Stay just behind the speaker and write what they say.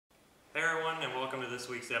Hey everyone, and welcome to this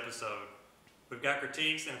week's episode. We've got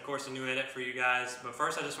critiques and of course a new edit for you guys, but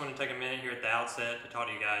first I just want to take a minute here at the outset to talk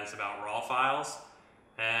to you guys about RAW files.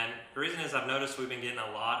 And the reason is I've noticed we've been getting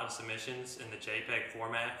a lot of submissions in the JPEG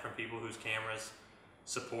format from people whose cameras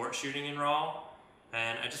support shooting in RAW.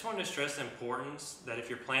 And I just wanted to stress the importance that if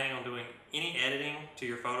you're planning on doing any editing to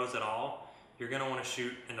your photos at all, you're going to want to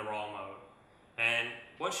shoot in the RAW mode. And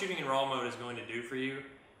what shooting in RAW mode is going to do for you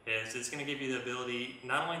is it's going to give you the ability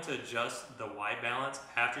not only to adjust the white balance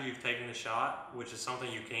after you've taken the shot, which is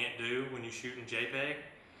something you can't do when you shoot in JPEG,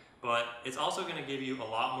 but it's also going to give you a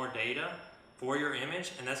lot more data for your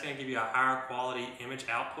image, and that's going to give you a higher quality image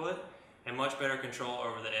output and much better control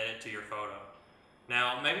over the edit to your photo.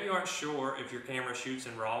 Now, maybe you aren't sure if your camera shoots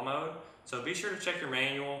in RAW mode, so be sure to check your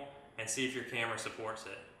manual and see if your camera supports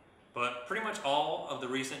it. But pretty much all of the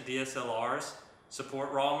recent DSLRs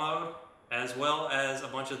support RAW mode, as well as a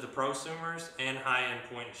bunch of the prosumers and high-end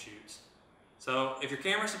point-and-shoots. So if your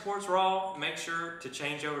camera supports RAW, make sure to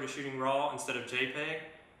change over to shooting RAW instead of JPEG.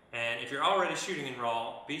 And if you're already shooting in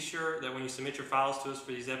RAW, be sure that when you submit your files to us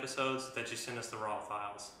for these episodes that you send us the RAW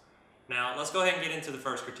files. Now let's go ahead and get into the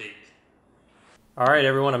first critique. Alright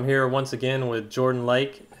everyone, I'm here once again with Jordan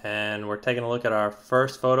Lake, and we're taking a look at our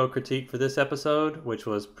first photo critique for this episode, which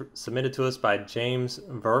was submitted to us by James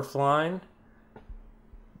Verfline.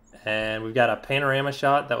 And we've got a panorama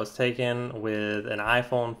shot that was taken with an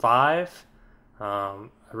iPhone 5. I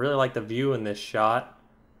really like the view in this shot.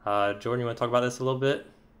 Jordan, you want to talk about this a little bit?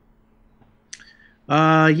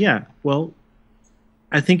 Yeah. Well,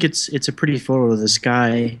 I think it's a pretty photo. The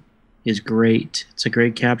sky is great. It's a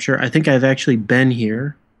great capture. I think I've actually been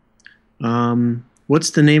here.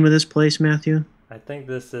 What's the name of this place, Matthew? I think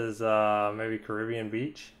this is maybe Caribbean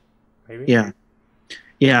Beach. Maybe. Yeah.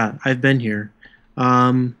 Yeah, I've been here.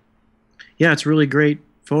 Yeah, it's a really great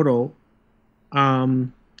photo.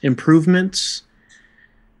 Improvements.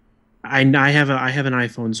 I have an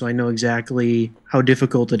iPhone, so I know exactly how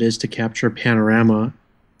difficult it is to capture panorama.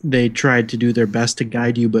 They tried to do their best to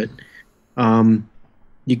guide you, but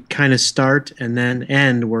you kind of start and then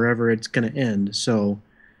end wherever it's going to end. So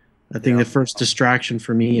I think the first distraction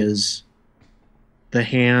for me is the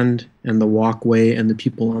hand and the walkway and the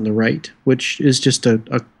people on the right, which is just a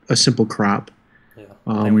simple crop. Yeah,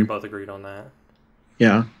 I think we both agreed on that.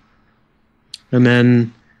 Yeah. And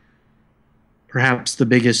then perhaps the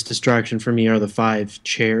biggest distraction for me are the 5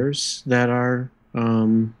 chairs that are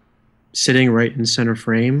sitting right in center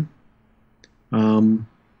frame.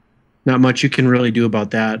 Not much you can really do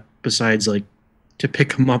about that besides like to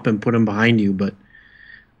pick them up and put them behind you, but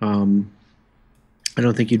I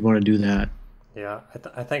don't think you'd want to do that. Yeah,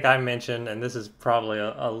 I think I mentioned, and this is probably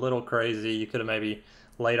a little crazy, you could have maybe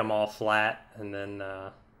laid them all flat and then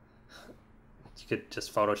you could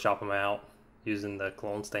just Photoshop them out using the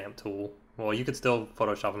clone stamp tool. Well, you could still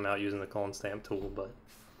Photoshop them out using the clone stamp tool, but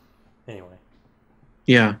anyway.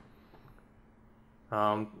 Yeah.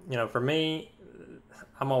 You know, for me,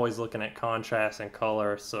 I'm always looking at contrast and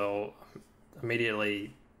color, so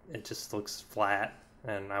immediately it just looks flat,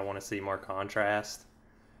 and I want to see more contrast,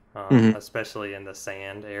 especially in the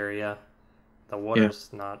sand area. The water's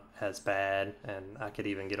not as bad, and I could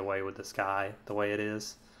even get away with the sky the way it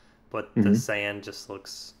is, but the sand just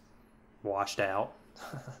looks washed out.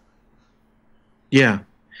 Yeah.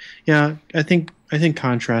 I think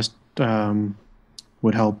contrast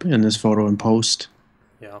would help in this photo in post.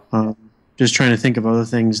 Yeah. Just trying to think of other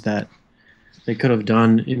things that they could have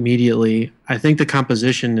done immediately. I think the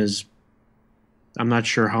composition is, I'm not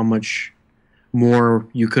sure how much more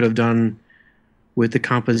you could have done with the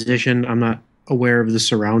composition. I'm not aware of the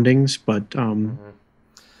surroundings, but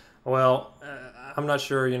well, I'm not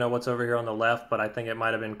sure, you know, what's over here on the left, but I think it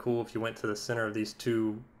might have been cool if you went to the center of these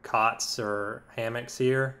 2 cots or hammocks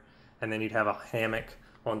here, and then you'd have a hammock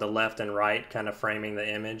on the left and right kind of framing the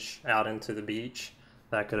image out into the beach.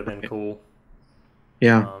 That could have been cool.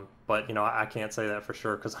 Yeah. But, you know, I can't say that for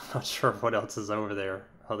sure because I'm not sure what else is over there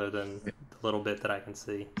other than the little bit that I can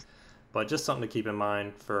see. But just something to keep in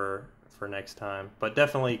mind for next time. But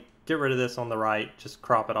definitely get rid of this on the right. Just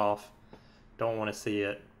crop it off. Don't want to see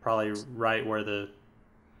it. Probably right where the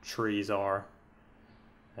trees are.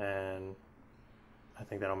 And I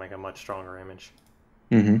think that'll make a much stronger image.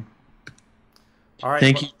 All right.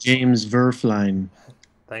 Thank you, James Verfline.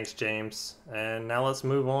 Thanks, James. And now let's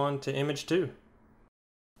move on to image 2.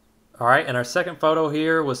 All right, and our second photo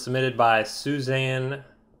here was submitted by Suzanne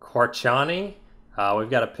Quarchani. We've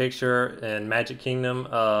got a picture in Magic Kingdom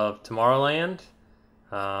of Tomorrowland.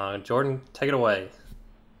 Jordan, take it away.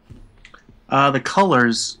 The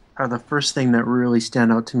colors are the first thing that really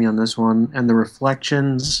stand out to me on this one, and the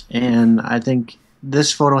reflections, and I think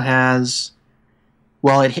this photo has,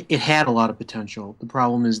 well, it had a lot of potential. The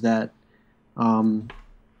problem is that um,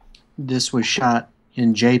 this was shot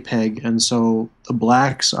in JPEG, and so the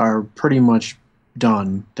blacks are pretty much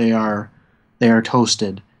done. They are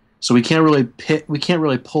toasted. So we can't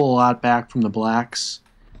really pull a lot back from the blacks.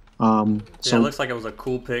 Yeah, it So looks like it was a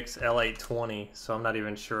Coolpix L820, so I'm not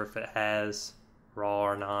even sure if it has raw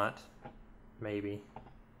or not. Maybe.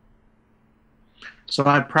 so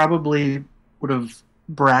I probably would have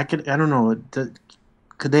bracketed. I don't know.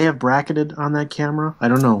 Could they have bracketed on that camera? I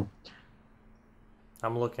don't know.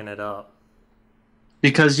 I'm looking it up.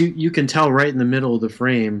 Because you can tell right in the middle of the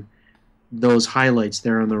frame those highlights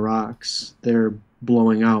there on the rocks, they're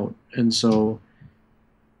blowing out, and so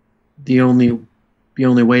the only the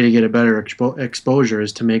only way to get a better exposure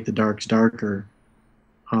is to make the darks darker,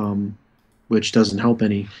 um, which doesn't help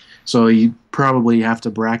any. So you probably have to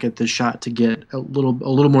bracket the shot to get a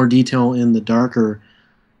little more detail in the darker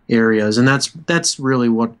areas, and that's really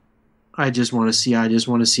what I just want to see. I just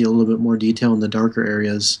want to see a little bit more detail in the darker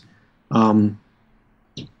areas. Um,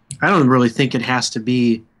 I don't really think it has to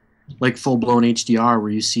be like full blown HDR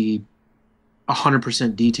where you see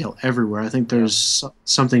 100% detail everywhere. I think Yeah. there's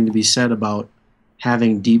something to be said about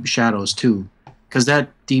having deep shadows too, because that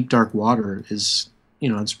deep dark water is,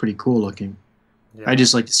 it's pretty cool looking. I Yeah.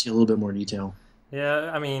 just like to see a little bit more detail.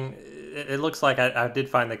 Yeah, I mean, it looks like I did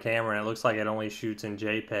find the camera, and it looks like it only shoots in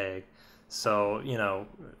JPEG. So,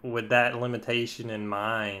 with that limitation in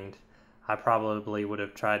mind, I probably would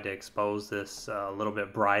have tried to expose this a little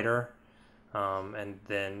bit brighter, and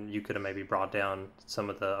then you could have maybe brought down some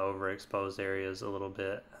of the overexposed areas a little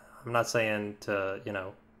bit. I'm not saying to,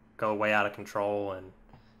 go way out of control and,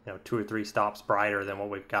 2 or 3 stops brighter than what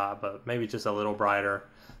we've got, but maybe just a little brighter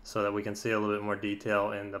so that we can see a little bit more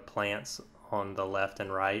detail in the plants on the left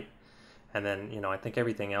and right. And then, I think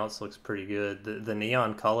everything else looks pretty good. The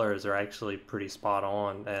neon colors are actually pretty spot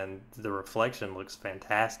on, and the reflection looks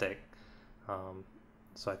fantastic. Um,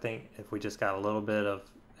 so I think if we just got a little bit of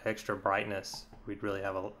extra brightness, we'd really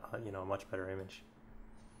have a much better image.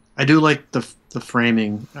 I do like the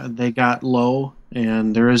framing. They got low,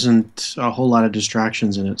 and there isn't a whole lot of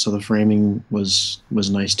distractions in it, so the framing was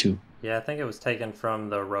nice too. Yeah, I think it was taken from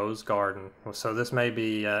the Rose Garden. So this may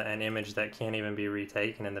be an image that can't even be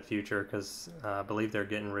retaken in the future because I believe they're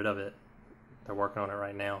getting rid of it. They're working on it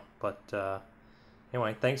right now. But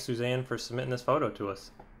anyway, thanks Suzanne for submitting this photo to us.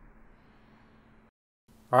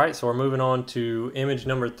 All right, so we're moving on to image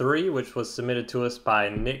number 3, which was submitted to us by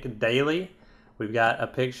Nick Daly. We've got a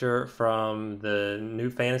picture from the new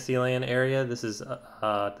Fantasyland area. This is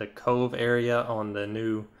the Cove area on the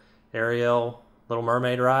new Ariel Little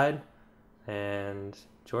Mermaid ride. And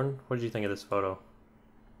Jordan, what did you think of this photo?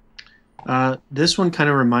 This one kind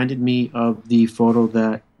of reminded me of the photo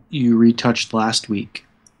that you retouched last week.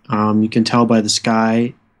 You can tell by the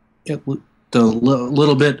sky,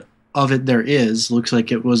 little bit of it there looks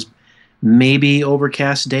like it was maybe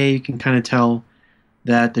overcast day. You can kind of tell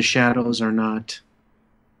that the shadows are not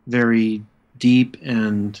very deep,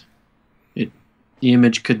 and the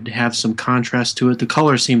image could have some contrast to it. The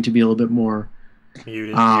colors seem to be a little bit more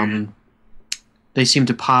Muted. they seem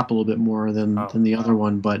to pop a little bit more than the other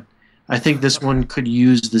one, but I think this one could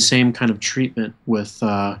use the same kind of treatment with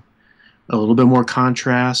a little bit more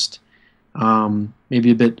contrast,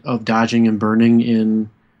 maybe a bit of dodging and burning in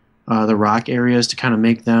the rock areas to kind of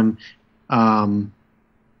make them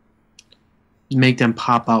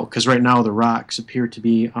pop out, because right now the rocks appear to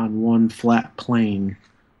be on one flat plane.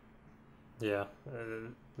 Yeah,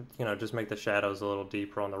 just make the shadows a little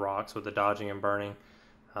deeper on the rocks with the dodging and burning.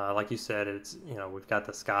 Like you said, it's we've got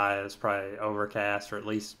the sky that's probably overcast or at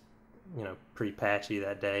least pretty patchy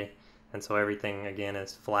that day, and so everything again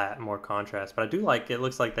is flat, more contrast. But I do like it.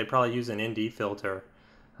 Looks like they probably use an ND filter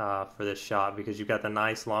for this shot because you've got the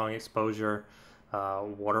nice long exposure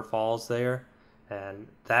waterfalls there, and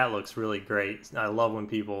that looks really great. I love when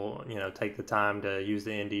people take the time to use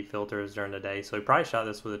the ND filters during the day. So we probably shot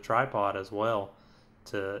this with a tripod as well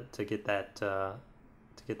to get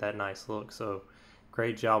that nice look. So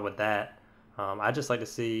great job with that. I just like to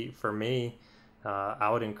see, for me, I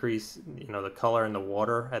would increase the color in the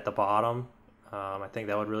water at the bottom. I think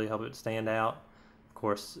that would really help it stand out. Of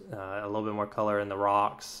course, a little bit more color in the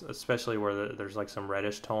rocks, especially where there's like some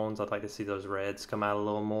reddish tones. I'd like to see those reds come out a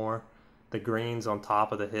little more. The greens on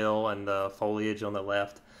top of the hill and the foliage on the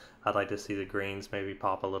left, I'd like to see the greens maybe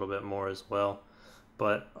pop a little bit more as well.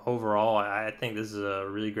 But overall, I think this is a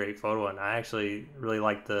really great photo, and I actually really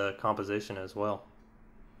like the composition as well.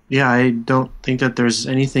 Yeah, I don't think that there's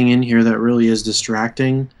anything in here that really is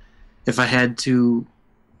distracting. If I had to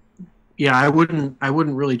Yeah, I wouldn't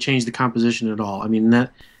really change the composition at all. I mean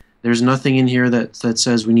that there's nothing in here that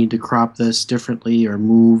says we need to crop this differently or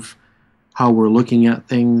move how we're looking at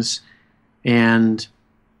things. And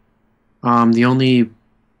the only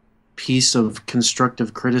piece of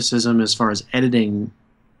constructive criticism as far as editing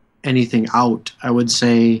anything out, I would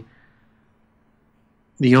say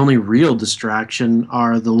the only real distraction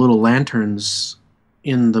are the little lanterns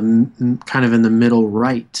in the kind of in the middle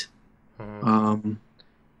right. Mhm. Um,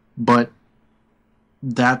 but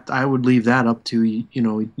that I would leave that up to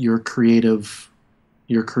your creative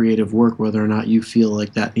work, whether or not you feel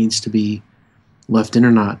like that needs to be left in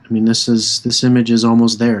or not. I mean, this image is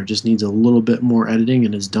almost there. It just needs a little bit more editing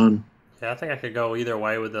and it's done. Yeah, I think I could go either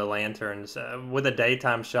way with the lanterns. With a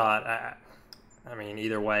daytime shot, I mean,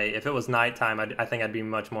 either way. If it was nighttime, I think I'd be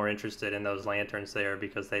much more interested in those lanterns there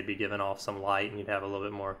because they'd be giving off some light and you'd have a little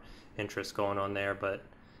bit more interest going on there. But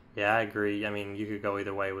yeah, I agree. I mean, you could go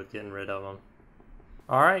either way with getting rid of them.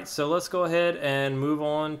 All right, so let's go ahead and move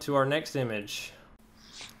on to our next image.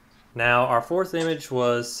 Now, our fourth image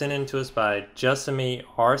was sent in to us by Jusami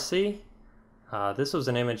RC. This was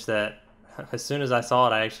an image that, as soon as I saw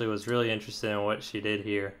it, I actually was really interested in what she did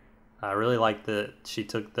here. I really liked that she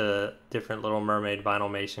took the different Little Mermaid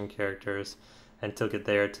Vinylmation characters and took it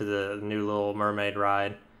there to the new Little Mermaid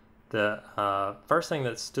ride. The first thing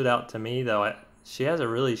that stood out to me, though, she has a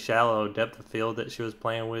really shallow depth of field that she was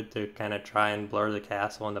playing with to kind of try and blur the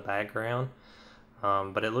castle in the background.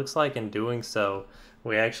 But it looks like in doing so,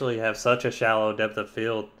 we actually have such a shallow depth of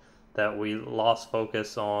field that we lost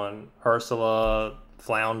focus on Ursula,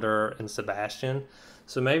 Flounder, and Sebastian.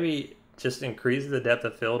 So maybe just increase the depth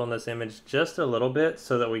of field on this image just a little bit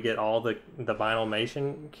so that we get all the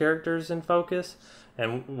Vinylmation characters in focus.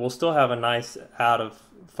 And we'll still have a nice out of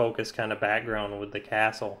focus kind of background with the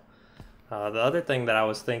castle. The other thing that I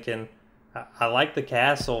was thinking, I like the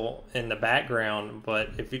castle in the background,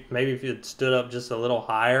 but maybe if you had stood up just a little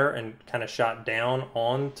higher and kind of shot down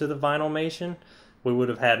onto the Vinylmation, we would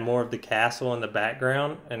have had more of the castle in the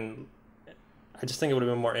background. And I just think it would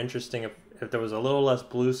have been more interesting if there was a little less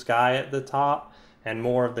blue sky at the top and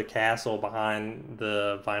more of the castle behind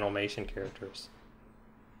the Vinylmation characters.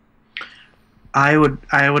 I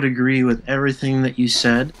would agree with everything that you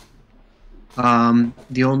said.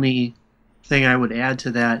 The only thing I would add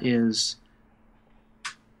to that is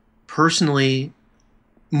personally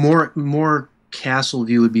more castle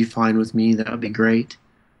view would be fine with me. That would be great.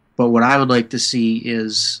 But what I would like to see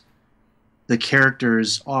is the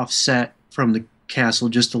characters offset from the castle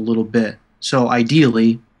just a little bit. So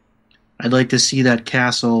ideally, I'd like to see that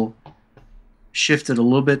castle shifted a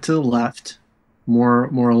little bit to the left, more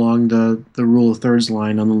along the rule of thirds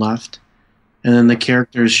line on the left, and then the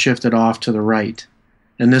characters shifted off to the right.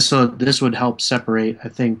 And this would help separate, I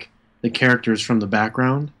think, the characters from the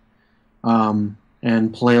background,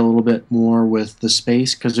 and play a little bit more with the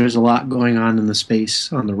space because there's a lot going on in the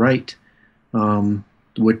space on the right.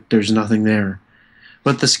 There's nothing there.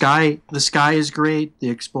 But the sky is great. The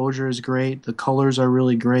exposure is great. The colors are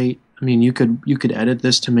really great. I mean, you could edit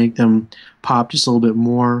this to make them pop just a little bit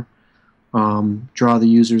more. Draw the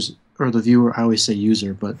users or the viewer. I always say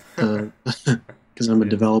user, but because I'm a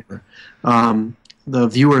developer, the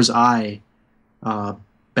viewer's eye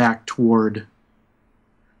back toward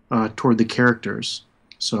the characters.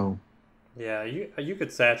 So Yeah, you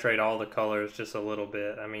could saturate all the colors just a little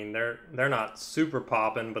bit. I mean, they're not super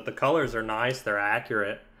popping, but the colors are nice. They're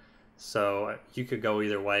accurate. So you could go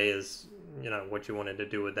either way as what you wanted to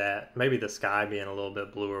do with that. Maybe the sky being a little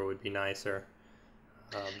bit bluer would be nicer.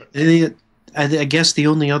 But I guess the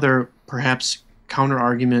only other perhaps counter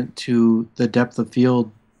argument to the depth of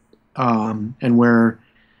field, and where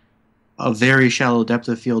a very shallow depth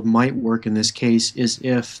of field might work in this case is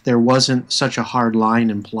if there wasn't such a hard line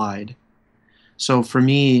implied. So for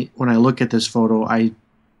me, when I look at this photo,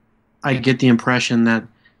 I get the impression that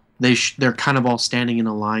they're kind of all standing in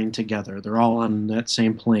a line together. They're all on that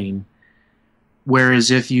same plane. Whereas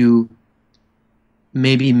if you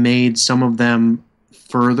maybe made some of them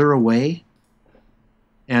further away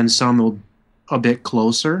and some a bit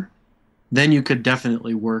closer, then you could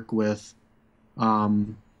definitely work with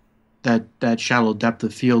that shallow depth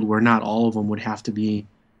of field where not all of them would have to be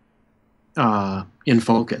in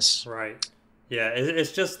focus. right, yeah,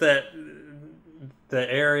 it's just that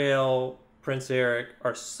the Ariel, Prince Eric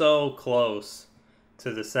are so close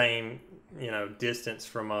to the same distance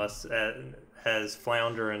from us as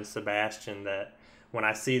Flounder and Sebastian that when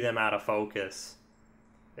I see them out of focus,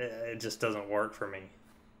 it just doesn't work for me.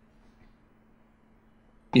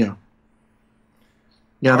 Yeah,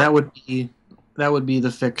 yeah, All right. that would be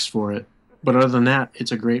the fix for it. But other than that,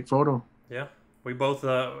 it's a great photo. Yeah. We both,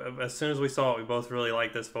 as soon as we saw it, we both really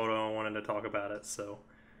liked this photo and wanted to talk about it. So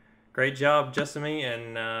great job, Justin,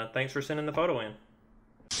 and thanks for sending the photo in.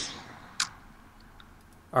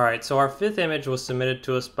 All right, so our fifth image was submitted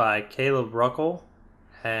to us by Caleb Ruckel,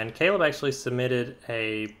 and Caleb actually submitted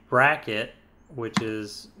a bracket, which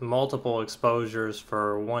is multiple exposures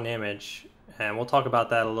for one image, and we'll talk about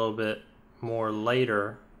that a little bit more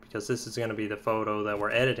later because this is going to be the photo that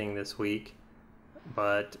we're editing this week.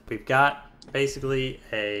 But we've got basically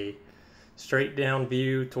a straight down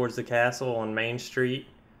view towards the castle on Main Street,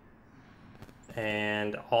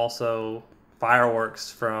 and also fireworks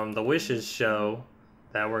from the Wishes show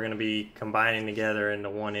that we're going to be combining together into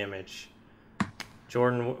one image.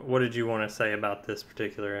 Jordan, what did you want to say about this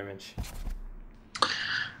particular image?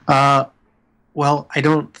 Well, I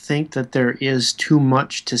don't think that there is too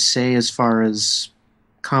much to say as far as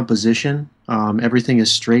composition. Everything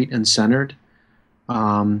is straight and centered.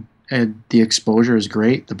 And the exposure is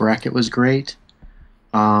great. The bracket was great.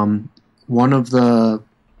 One of the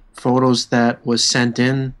photos that was sent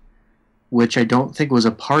in, which I don't think was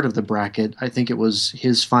a part of the bracket, I think it was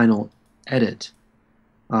his final edit,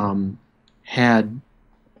 had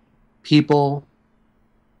people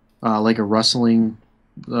like a rustling,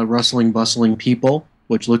 bustling people,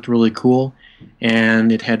 which looked really cool,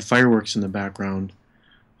 and it had fireworks in the background.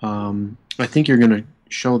 I think you're going to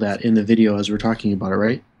show that in the video as we're talking about it,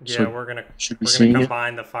 right? Yeah, so we're gonna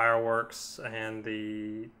combine the fireworks and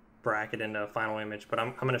the bracket into a final image, but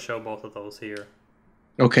I'm gonna show both of those here.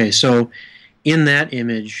 Okay, so in that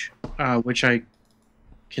image, which I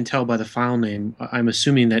can tell by the file name, I'm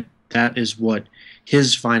assuming that that is what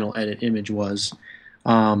his final edit image was.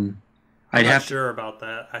 I'm not sure about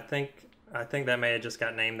that. I think that may have just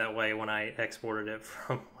got named that way when I exported it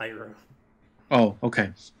from Lightroom. Oh,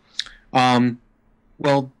 okay.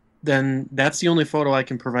 Well, then that's the only photo I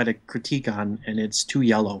can provide a critique on, and it's too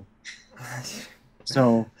yellow.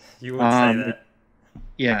 So you would say that.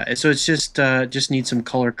 Yeah, so it's just needs some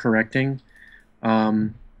color correcting.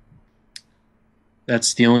 That's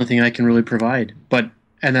the only thing I can really provide.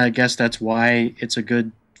 And I guess that's why it's a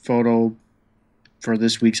good photo for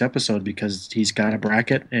this week's episode, because he's got a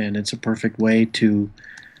bracket and it's a perfect way to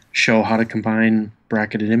show how to combine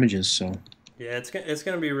bracketed images. So yeah, it's going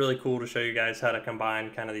to be really cool to show you guys how to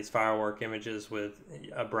combine kind of these firework images with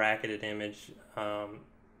a bracketed image.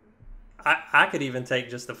 I could even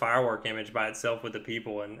take just the firework image by itself with the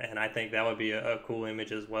people, and I think that would be a cool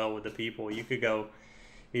image as well with the people. You could go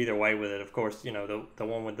either way with it. Of course, you know, the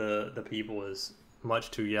one with the people is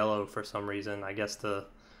much too yellow for some reason. I guess the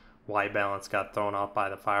white balance got thrown off by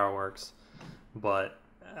the fireworks, but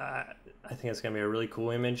I think it's going to be a really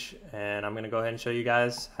cool image, and I'm going to go ahead and show you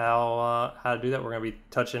guys how to do that. We're going to be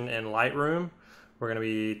touching in Lightroom, we're going to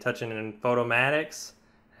be touching in Photomatix,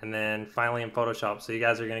 and then finally in Photoshop. So you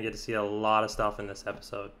guys are going to get to see a lot of stuff in this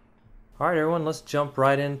episode. All right, everyone, let's jump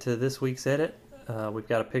right into this week's edit. We've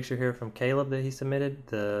got a picture here from Caleb that he submitted,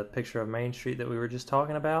 the picture of Main Street that we were just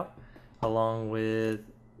talking about, along with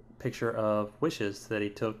a picture of Wishes that he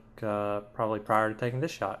took probably prior to taking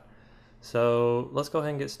this shot. So let's go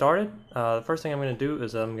ahead and get started. The first thing I'm going to do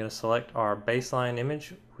is I'm going to select our baseline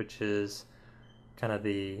image, which is kind of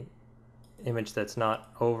the image that's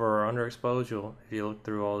not over or underexposed. If you look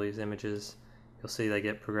through all these images, you'll see they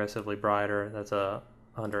get progressively brighter. That's a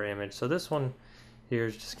under image. So this one here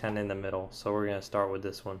is just kind of in the middle. So we're going to start with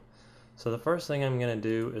this one. So the first thing I'm going to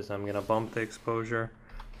do is I'm going to bump the exposure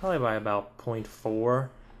probably by about 0.4,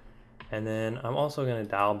 and then I'm also going to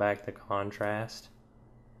dial back the contrast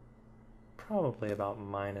probably about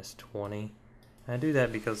 -20. And I do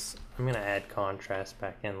that because I'm going to add contrast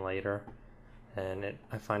back in later, and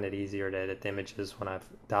I find it easier to edit the images when I've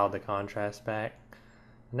dialed the contrast back.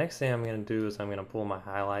 The next thing I'm going to do is I'm going to pull my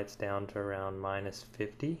highlights down to around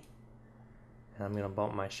 -50, and I'm going to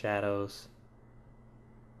bump my shadows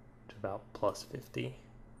to about +50.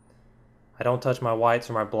 I don't touch my whites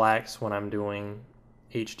or my blacks when I'm doing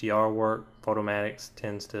HDR work. Photomatix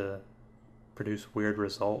tends to produce weird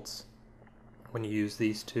results when you use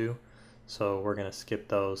these two, so we're going to skip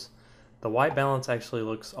those. The white balance actually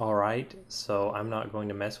looks alright, so I'm not going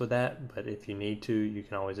to mess with that, but if you need to, you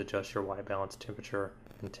can always adjust your white balance temperature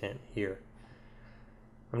and tint here.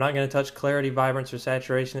 I'm not going to touch clarity, vibrance, or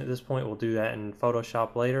saturation at this point. We'll do that in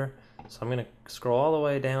Photoshop later. So I'm going to scroll all the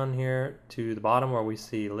way down here to the bottom where we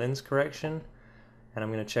see lens correction, and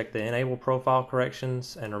I'm going to check the enable profile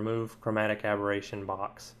corrections and remove chromatic aberration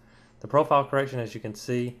box. The profile correction, as you can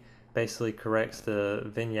see, basically corrects the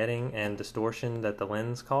vignetting and distortion that the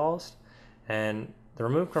lens caused. And the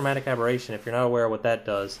remove chromatic aberration, if you're not aware of what that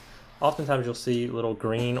does, oftentimes you'll see little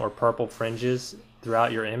green or purple fringes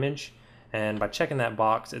throughout your image, and by checking that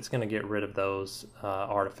box, it's going to get rid of those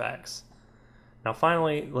artifacts. Now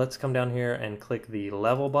finally, let's come down here and click the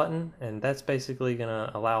level button, and that's basically going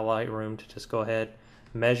to allow Lightroom to just go ahead,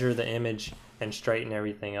 measure the image, and straighten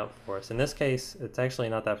everything up for us. In this case, it's actually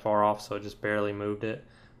not that far off, so it just barely moved it,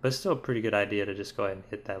 but it's still a pretty good idea to just go ahead and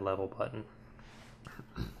hit that level button.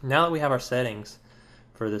 Now that we have our settings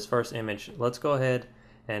for this first image, let's go ahead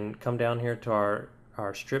and come down here to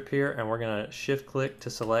our strip here, and we're going to shift click to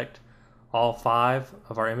select all 5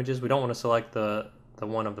 of our images. We don't want to select the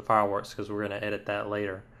one of the fireworks because we're going to edit that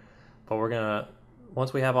later. But we're going to,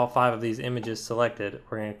 once we have all 5 of these images selected,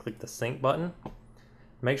 we're going to click the sync button.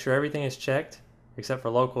 Make sure everything is checked except for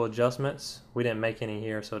local adjustments. We didn't make any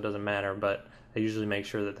here, so it doesn't matter, but I usually make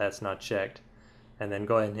sure that that's not checked. And then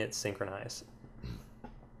go ahead and hit synchronize.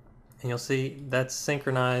 And you'll see that's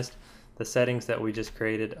synchronized the settings that we just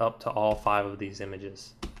created up to all 5 of these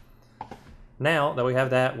images. Now that we have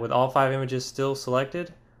that with all 5 images still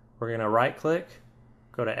selected, we're going to right click,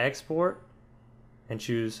 go to export, and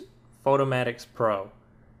choose Photomatix Pro.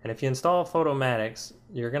 And if you install Photomatix,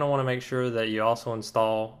 you're going to want to make sure that you also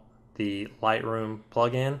install the Lightroom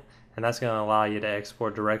plugin, and that's going to allow you to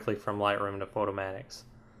export directly from Lightroom to Photomatix.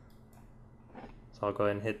 So I'll go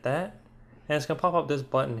ahead and hit that, and it's going to pop up this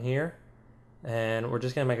button here, and we're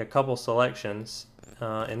just going to make a couple selections.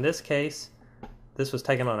 In this case, this was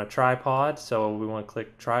taken on a tripod, so we want to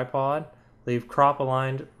click tripod, leave crop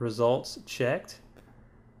aligned results checked.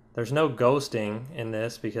 There's no ghosting in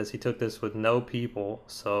this because he took this with no people,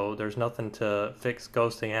 so there's nothing to fix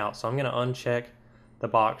ghosting out. So I'm going to uncheck the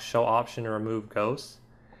box show option to remove ghosts.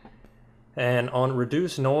 And on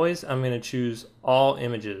reduce noise, I'm going to choose all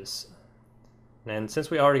images. And since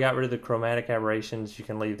we already got rid of the chromatic aberrations, you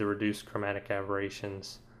can leave the reduce chromatic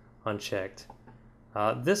aberrations unchecked.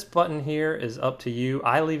 This button here is up to you.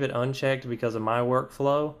 I leave it unchecked because of my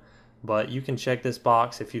workflow, but you can check this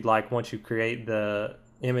box if you'd like once you create the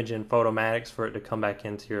image in Photomatix for it to come back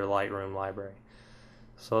into your Lightroom library.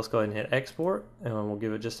 So let's go ahead and hit export, and we'll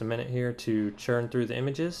give it just a minute here to churn through the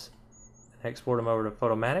images and export them over to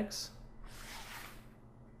Photomatix.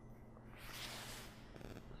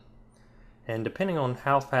 And depending on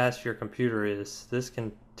how fast your computer is, this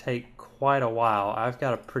can take quite a while. I've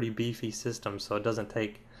got a pretty beefy system, so it doesn't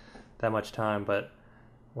take that much time, but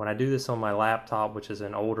when I do this on my laptop, which is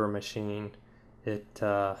an older machine, it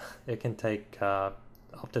can take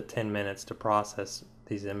up to 10 minutes to process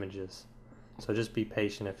these images. So just be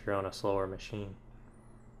patient if you're on a slower machine.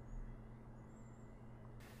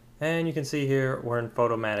 And you can see here we're in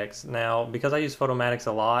Photomatix. Now, because I use Photomatix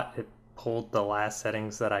a lot, it pulled the last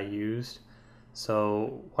settings that I used.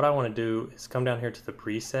 So what I want to do is come down here to the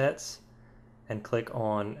presets and click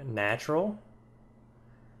on natural.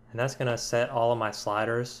 And that's going to set all of my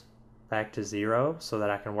sliders back to 0 so that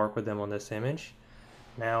I can work with them on this image.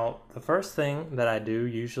 Now, the first thing that I do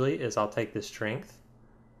usually is I'll take the strength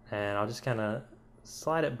and I'll just kind of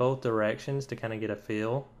slide it both directions to kind of get a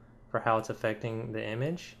feel for how it's affecting the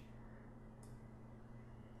image.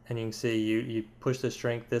 And you can see you push the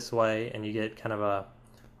strength this way and you get kind of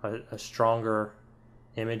a stronger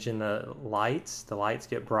image in the lights. The lights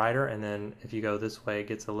get brighter, and then if you go this way it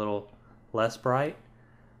gets a little less bright.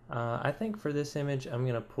 I think for this image I'm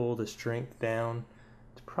going to pull the strength down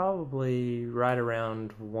to probably right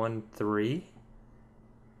around 1.3,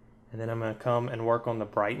 and then I'm going to come and work on the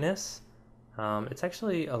brightness. It's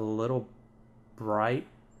actually a little bright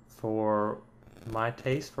for my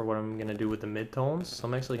taste for what I'm going to do with the midtones, so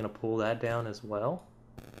I'm actually going to pull that down as well,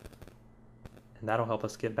 and that'll help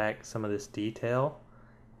us get back some of this detail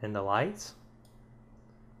in the lights.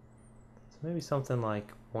 So maybe something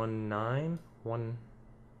like 1.9,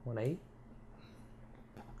 1.8.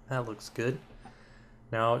 That looks good.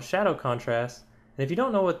 Now, shadow contrast, and if you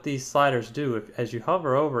don't know what these sliders do, as you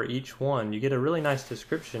hover over each one, you get a really nice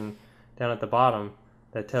description down at the bottom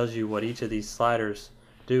that tells you what each of these sliders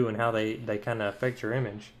do and how they kind of affect your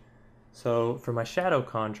image. So for my shadow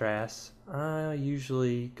contrast, I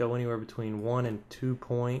usually go anywhere between 1 and 2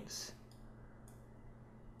 points.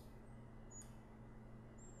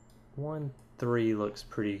 1.3 looks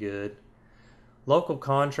pretty good. Local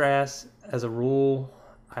contrast, as a rule,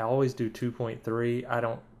 I always do 2.3. I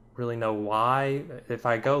don't really know why. If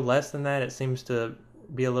I go less than that, it seems to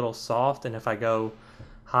be a little soft, and if I go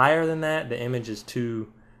higher than that, the image is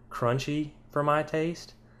too crunchy for my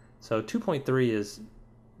taste. So 2.3 is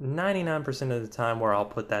 99% of the time where I'll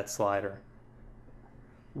put that slider.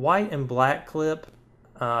 White and black clip,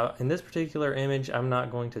 in this particular image I'm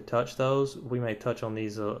not going to touch those. We may touch on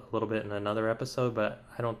these a little bit in another episode, but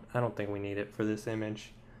I don't think we need it for this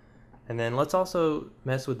image. And then let's also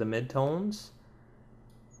mess with the midtones.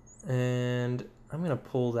 And I'm going to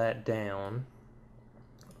pull that down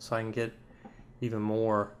so I can get even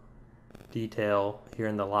more detail here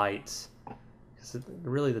in the lights. Because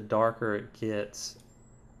really the darker it gets,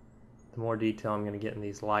 the more detail I'm going to get in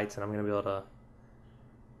these lights, and I'm going to be able to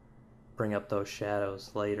bring up those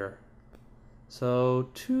shadows later. So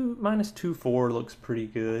 -2.4 looks pretty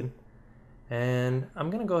good. And I'm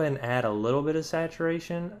going to go ahead and add a little bit of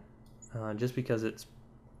saturation just because it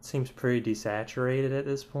seems pretty desaturated at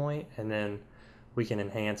this point, and then we can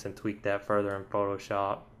enhance and tweak that further in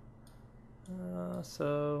Photoshop.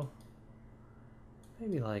 So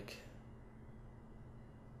maybe like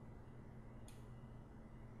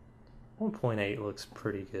 1.8 looks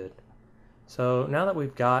pretty good. So now that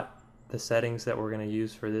we've got the settings that we're going to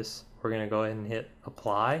use for this, we're going to go ahead and hit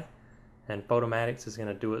apply, and Photomatix is going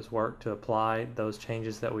to do its work to apply those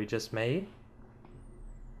changes that we just made.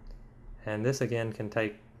 And this again can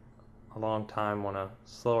take a long time on a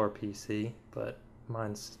slower PC, but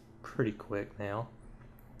mine's pretty quick now.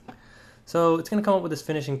 So it's going to come up with this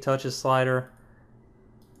finishing touches slider.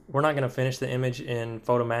 We're not going to finish the image in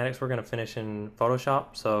Photomatix, we're going to finish in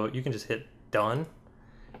Photoshop, so you can just hit done,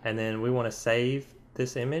 and then we want to save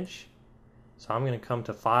this image. So I'm going to come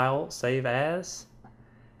to File, Save As,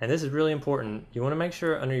 and this is really important. You want to make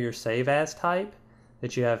sure under your Save As type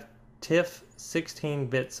that you have TIFF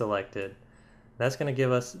 16-bit selected. That's going to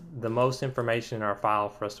give us the most information in our file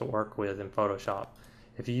for us to work with in Photoshop.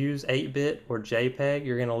 If you use 8-bit or JPEG,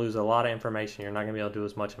 you're going to lose a lot of information. You're not going to be able to do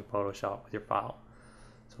as much in Photoshop with your file.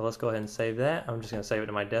 So let's go ahead and save that. I'm just going to save it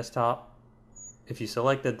to my desktop. If you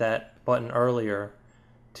selected that button earlier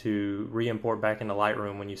to re-import back into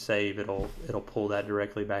Lightroom, when you save, it'll pull that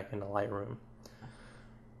directly back into Lightroom.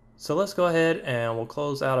 So let's go ahead and we'll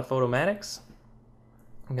close out of Photomatix.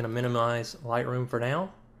 I'm going to minimize Lightroom for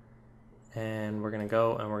now, and we're going to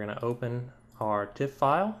go and we're going to open our TIFF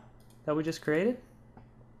file that we just created.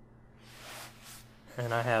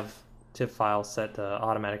 And I have TIFF file set to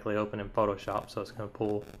automatically open in Photoshop, so it's going to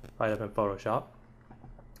pull right up in Photoshop.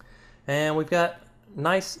 And we've got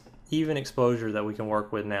nice even exposure that we can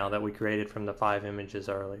work with now that we created from the 5 images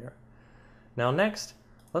earlier. Now next,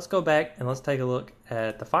 let's go back and let's take a look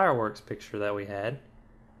at the fireworks picture that we had.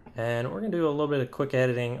 And we're going to do a little bit of quick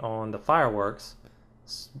editing on the fireworks,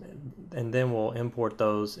 and then we'll import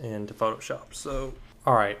those into Photoshop. So,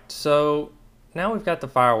 alright, so now we've got the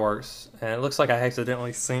fireworks, and it looks like I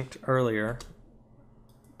accidentally synced earlier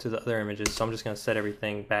to the other images, so I'm just going to set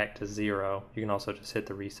everything back to 0. You can also just hit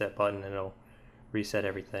the reset button and it'll reset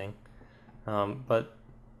everything. But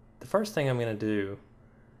the first thing I'm going to do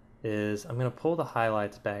is I'm going to pull the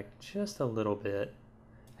highlights back just a little bit,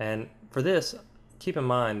 and for this, keep in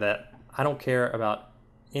mind that I don't care about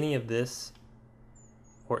any of this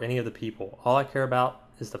or any of the people. All I care about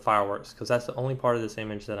is the fireworks, because that's the only part of this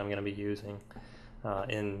image that I'm going to be using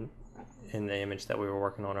in the image that we were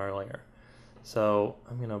working on earlier. So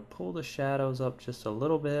I'm going to pull the shadows up just a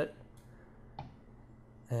little bit,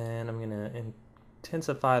 and I'm going to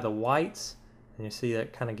intensify the whites, and you see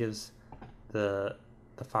that kind of gives the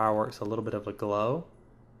fireworks a little bit of a glow.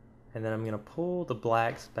 And then I'm going to pull the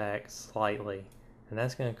blacks back slightly, and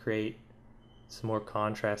that's going to create some more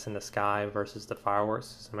contrast in the sky versus the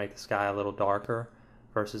fireworks, to make the sky a little darker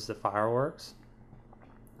versus the fireworks.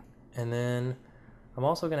 And then I'm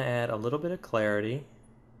also going to add a little bit of clarity,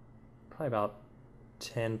 probably about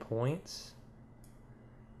 10 points.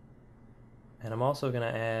 And I'm also going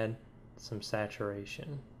to add some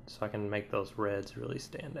saturation so I can make those reds really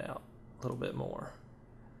stand out a little bit more.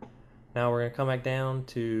 Now we're going to come back down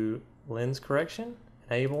to lens correction,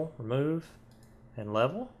 enable, remove, and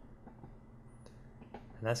level.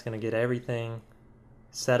 And that's going to get everything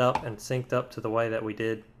set up and synced up to the way that we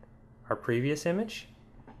did our previous image.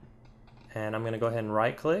 And I'm going to go ahead and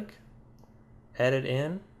right click, edit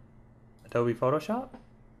in Adobe Photoshop,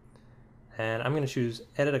 and I'm going to choose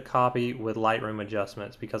edit a copy with Lightroom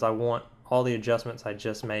adjustments, because I want all the adjustments I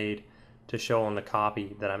just made to show on the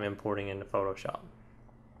copy that I'm importing into Photoshop.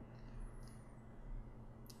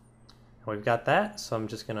 We've got that, so I'm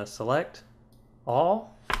just going to select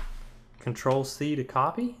all, Control C to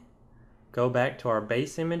copy, go back to our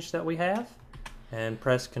base image that we have, and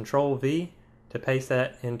press Control V to paste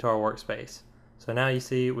that into our workspace. So now you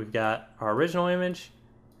see we've got our original image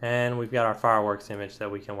and we've got our fireworks image that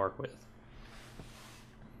we can work with.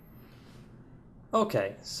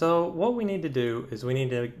 Okay, so what we need to do is we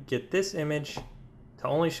need to get this image to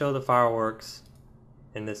only show the fireworks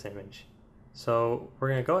in this image. So we're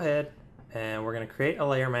going to go ahead and we're going to create a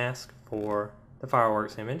layer mask for the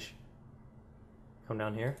fireworks image. Come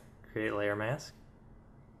down here, create layer mask,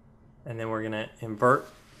 and then we're going to invert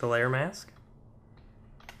the layer mask.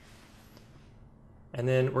 And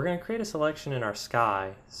then we're going to create a selection in our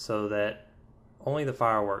sky so that only the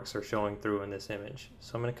fireworks are showing through in this image.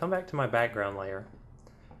 So I'm going to come back to my background layer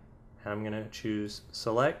and I'm going to choose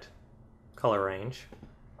Select, Color Range.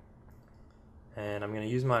 And I'm going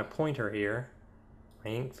to use my pointer here,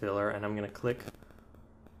 my ink filler, and I'm going to click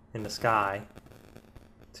in the sky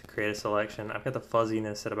to create a selection. I've got the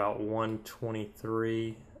fuzziness at about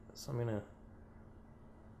 123, so I'm going to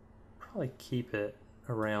probably keep it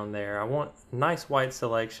around there. I want a nice white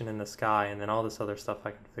selection in the sky, and then all this other stuff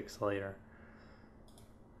I can fix later.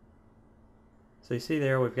 So you see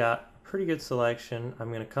there we've got a pretty good selection. I'm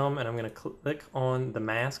going to come and I'm going to click on the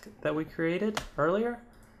mask that we created earlier.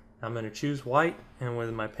 I'm going to choose white, and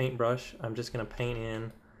with my paintbrush I'm just going to paint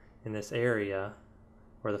in this area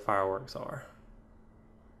where the fireworks are.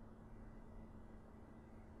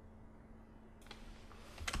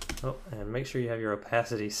 Oh, and make sure you have your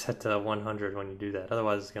opacity set to 100 when you do that,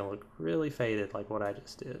 otherwise it's going to look really faded like what I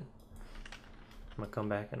just did. I'm going to come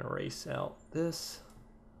back and erase out this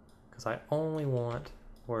because I only want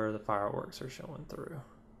where the fireworks are showing through.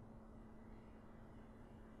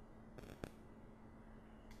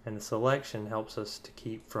 And the selection helps us to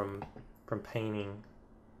keep from painting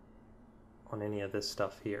on any of this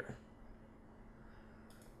stuff here.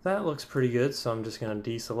 That looks pretty good, so I'm just going to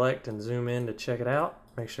deselect and zoom in to check it out,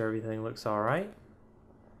 make sure everything looks alright.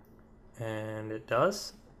 And it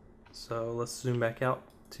does. So let's zoom back out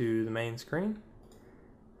to the main screen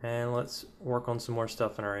and let's work on some more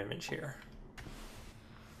stuff in our image here.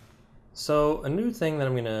 So a new thing that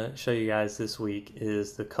I'm going to show you guys this week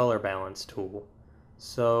is the color balance tool.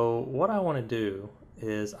 So what I want to do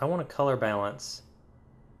is I want to color balance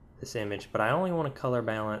this image, but I only want to color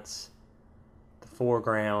balance the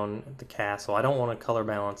foreground, the castle. I don't want to color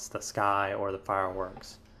balance the sky or the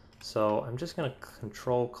fireworks. So I'm just going to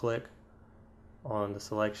control click on the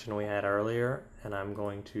selection we had earlier, and I'm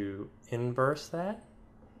going to inverse that.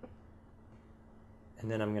 And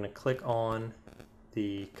then I'm going to click on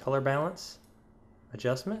the color balance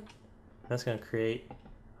adjustment. That's going to create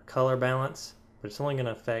a color balance, but it's only going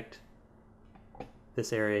to affect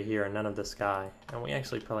this area here and none of the sky. And we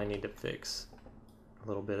actually probably need to fix a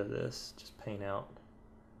little bit of this, just paint out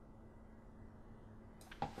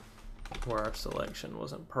where our selection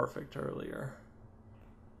wasn't perfect earlier.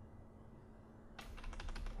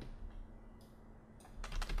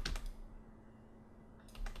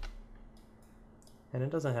 And it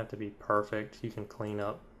doesn't have to be perfect. You can clean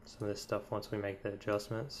up some of this stuff once we make the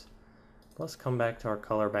adjustments. Let's come back to our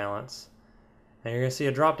color balance. And you're going to see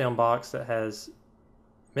a drop down box that has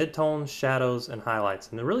midtones, shadows, and highlights.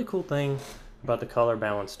 And the really cool thing about the color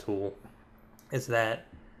balance tool is that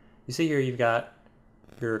you see here you've got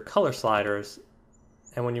your color sliders,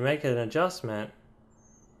 and when you make an adjustment,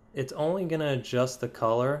 it's only going to adjust the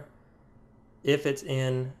color if it's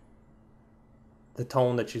in the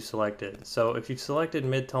tone that you selected. So if you've selected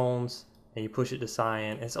midtones and you push it to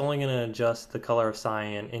cyan, it's only going to adjust the color of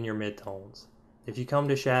cyan in your midtones. If you come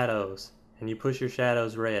to shadows and you push your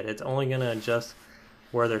shadows red, it's only going to adjust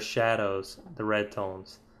where there's shadows, the red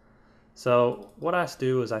tones. So what I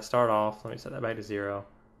do is I start off, let me set that back to 0.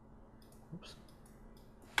 Oops.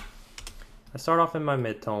 I start off in my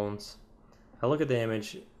midtones. I look at the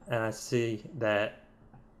image and I see that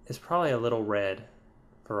it's probably a little red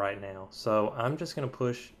for right now. So I'm just going to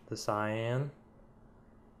push the cyan,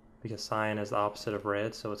 because cyan is the opposite of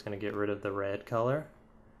red, so it's going to get rid of the red color.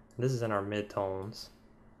 And this is in our midtones.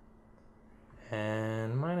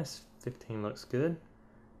 And minus 15 looks good.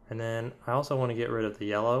 And then I also want to get rid of the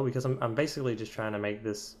yellow because I'm basically just trying to make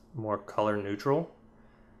this more color neutral.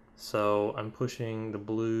 So I'm pushing the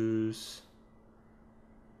blues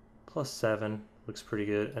 +7, looks pretty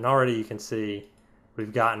good. And already you can see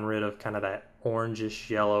we've gotten rid of kind of that orangish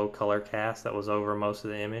yellow color cast that was over most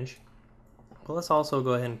of the image. But let's also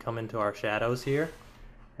go ahead and come into our shadows here.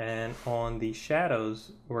 And on the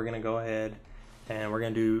shadows, we're going to go ahead and we're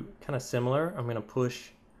going to do kind of similar. I'm going to push,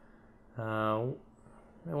 I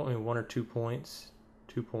want me 1 or 2 points,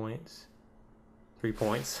 2 points, 3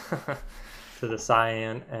 points to the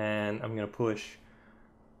cyan, and I'm going to push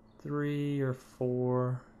 3 or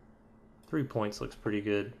 4, 3 points looks pretty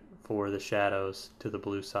good for the shadows to the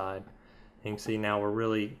blue side. You can see now we're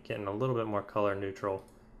really getting a little bit more color neutral.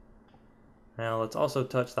 Now let's also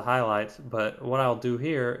touch the highlights, but what I'll do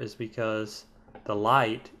here is because the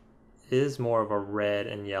light is more of a red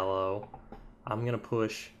and yellow, I'm going to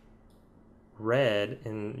push red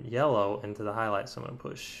and yellow into the highlights. So I'm going to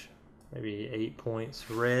push maybe 8 points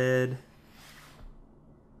red,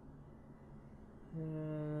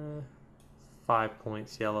 5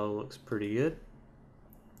 points yellow looks pretty good.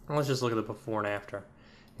 And let's just look at the before and after.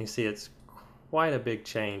 You see it's quite a big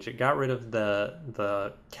change. It got rid of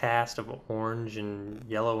the cast of orange and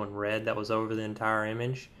yellow and red that was over the entire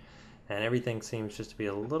image, and everything seems just to be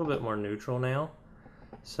a little bit more neutral now.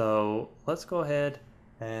 So let's go ahead,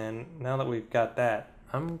 and now that we've got that,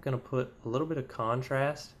 I'm going to put a little bit of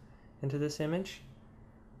contrast into this image.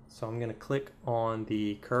 So I'm going to click on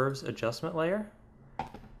the curves adjustment layer,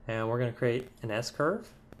 and we're going to create an S curve.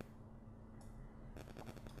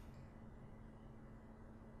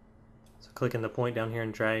 So clicking the point down here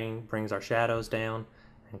and dragging brings our shadows down,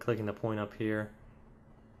 and clicking the point up here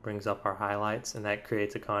brings up our highlights, and that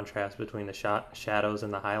creates a contrast between the shadows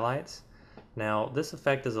and the highlights. Now this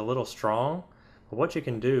effect is a little strong, but what you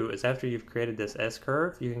can do is after you've created this S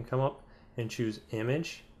curve, you can come up and choose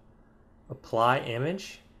Image, Apply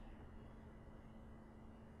Image,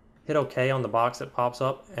 hit OK on the box that pops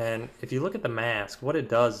up, and if you look at the mask, what it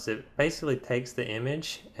does is it basically takes the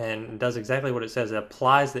image and does exactly what it says. It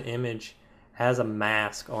applies the image as a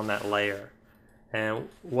mask on that layer, and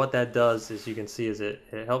what that does is you can see is it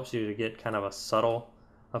helps you to get kind of a subtle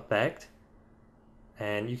effect,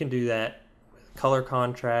 and you can do that with color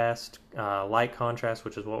contrast, light contrast,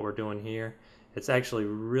 which is what we're doing here. It's actually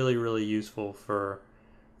really useful for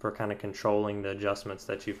kind of controlling the adjustments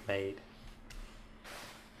that you've made.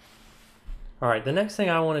 Alright, the next thing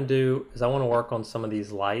I want to do is I want to work on some of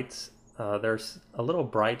these lights. They're a little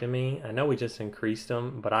bright to me. I know we just increased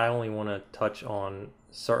them, but I only want to touch on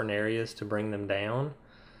certain areas to bring them down.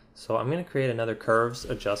 So I'm going to create another curves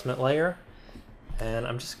adjustment layer, and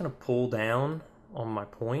I'm just going to pull down on my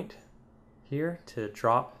point here to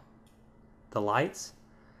drop the lights.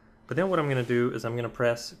 But then what I'm going to do is I'm going to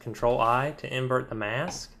press Control I to invert the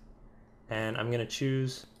mask, and I'm going to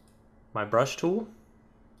choose my brush tool.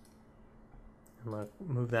 I'm going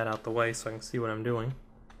to move that out the way so I can see what I'm doing.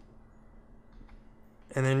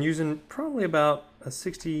 And then using probably about a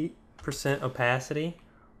 60% opacity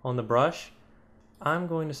on the brush, I'm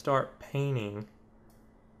going to start painting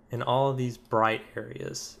in all of these bright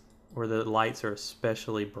areas where the lights are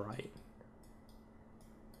especially bright.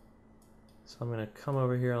 So I'm going to come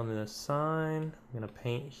over here on this sign. I'm going to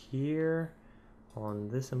paint here on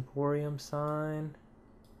this Emporium sign.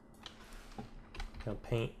 I'm going to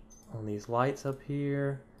paint on these lights up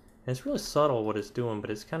here. And it's really subtle what it's doing, but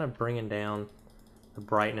it's kind of bringing down the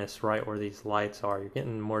brightness right where these lights are. You're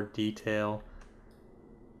getting more detail,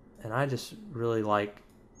 and I just really like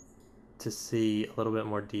to see a little bit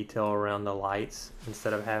more detail around the lights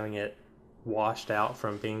instead of having it washed out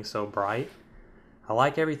from being so bright. I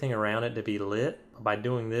like everything around it to be lit, but by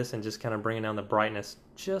doing this and just kind of bringing down the brightness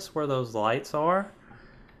just where those lights are,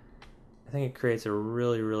 I think it creates a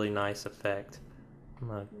really nice effect. I'm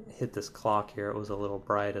going to hit this clock here. It was a little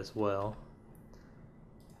bright as well.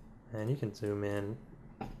 And you can zoom in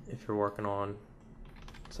if you're working on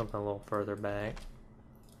something a little further back.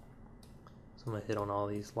 So I'm going to hit on all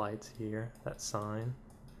these lights here, that sign,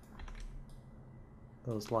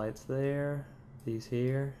 those lights there, these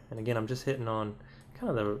here. And again, I'm just hitting on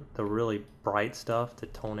kind of the really bright stuff to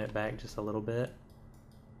tone it back just a little bit.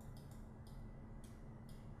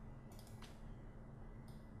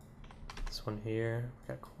 This one here,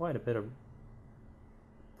 got quite a bit of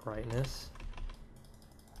brightness.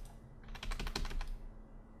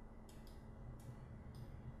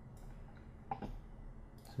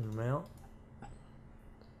 Zoom out.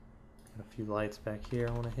 Got a few lights back here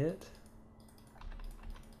I want to hit.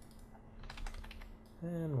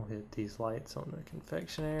 And we'll hit these lights on the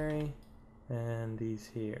confectionery and these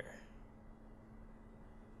here.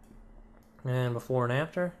 And before and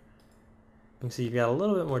after, you can see you've got a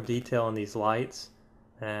little bit more detail on these lights,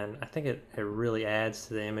 and I think it really adds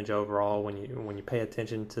to the image overall when you pay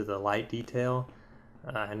attention to the light detail.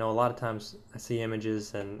 I know a lot of times I see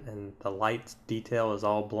images and the light detail is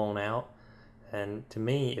all blown out, and to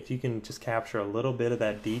me, if you can just capture a little bit of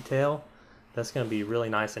that detail, that's going to be really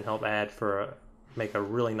nice and help add make a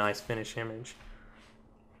really nice finished image.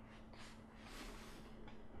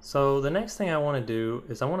 So the next thing I want to do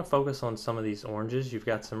is I want to focus on some of these oranges. You've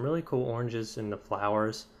got some really cool oranges in the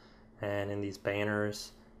flowers and in these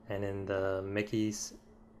banners and in the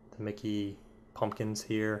Mickey pumpkins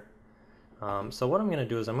here. So what I'm going to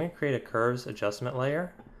do is I'm going to create a curves adjustment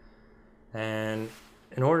layer, and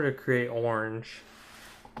in order to create orange,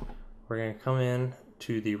 we're going to come in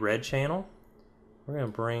to the red channel. We're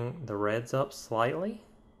going to bring the reds up slightly,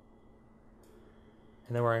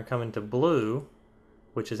 and then we're going to come into blue,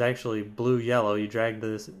 which is actually blue yellow. You drag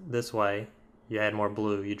this way, you add more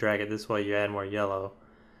blue. You drag it this way, you add more yellow.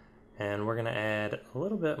 And we're going to add a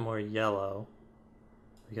little bit more yellow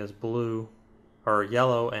because blue or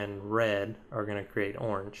yellow and red are going to create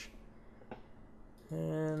orange.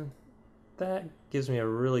 And that gives me a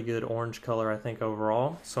really good orange color, I think,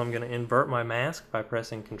 overall. So I'm going to invert my mask by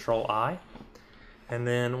pressing Control I. And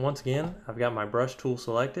then once again, I've got my brush tool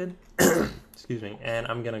selected. Excuse me. And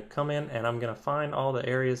I'm going to come in and I'm going to find all the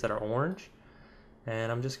areas that are orange.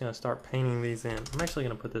 And I'm just going to start painting these in. I'm actually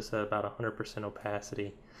going to put this at about 100%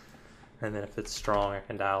 opacity. And then if it's strong, I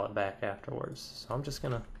can dial it back afterwards. So I'm just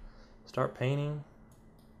going to start painting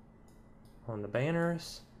on the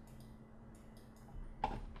banners.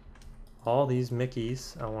 All these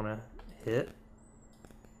Mickeys I want to hit.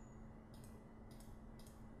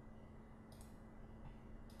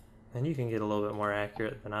 And you can get a little bit more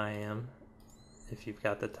accurate than I am if you've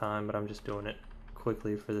got the time, but I'm just doing it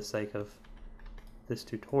quickly for the sake of this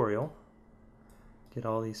tutorial. Get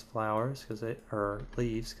all these flowers or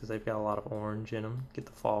leaves because they've got a lot of orange in them. Get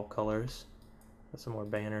the fall colors. Got some more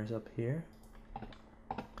banners up here.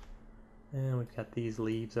 And we've got these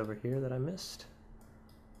leaves over here that I missed.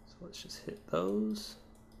 So let's just hit those.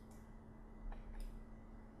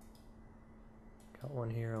 Got one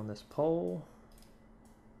here on this pole.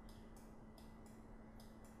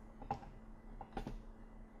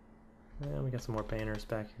 And we got some more banners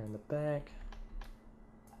back here in the back.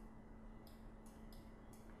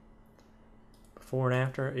 Before and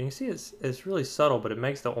after, and you can see it's really subtle, but it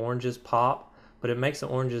makes the oranges pop, but it makes the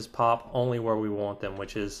oranges pop only where we want them,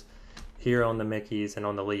 which is here on the Mickeys and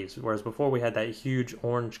on the leaves. Whereas before we had that huge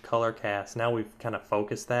orange color cast, now we've kind of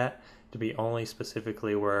focused that to be only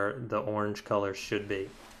specifically where the orange color should be.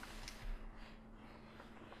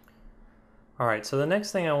 Alright, so the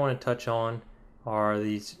next thing I want to touch on are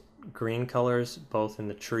these green colors, both in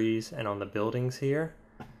the trees and on the buildings here.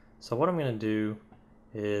 So what I'm going to do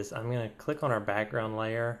is I'm going to click on our background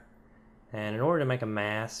layer, and in order to make a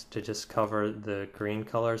mask to just cover the green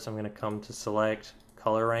colors, I'm going to come to select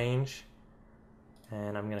color range,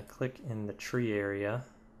 and I'm going to click in the tree area.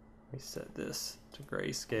 Let me set this to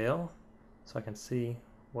grayscale so I can see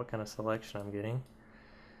what kind of selection I'm getting,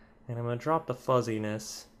 and I'm going to drop the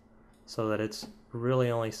fuzziness so that it's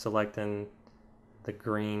really only selecting the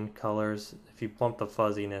green colors. If you bump the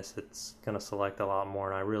fuzziness, it's going to select a lot more,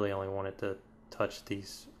 and I really only want it to touch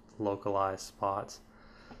these localized spots.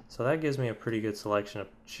 So that gives me a pretty good selection of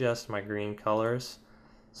just my green colors.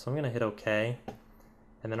 So I'm going to hit OK,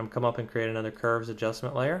 and then I'm come up and create another curves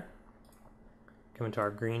adjustment layer. Come into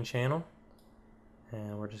our green channel,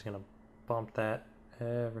 and we're just going to bump that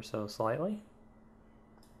ever so slightly.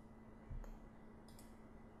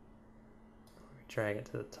 Drag it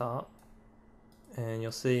to the top, and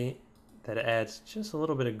you'll see that it adds just a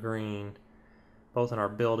little bit of green both in our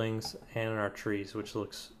buildings and in our trees, which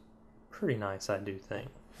looks pretty nice, I do think.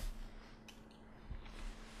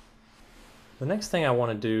 The next thing I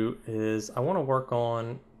want to do is I want to work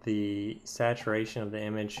on the saturation of the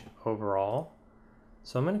image overall.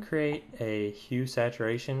 So I'm going to create a hue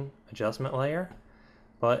saturation adjustment layer,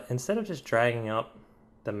 but instead of just dragging up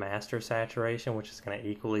the master saturation, which is going to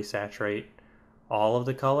equally saturate all of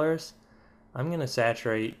the colors, I'm going to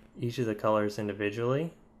saturate each of the colors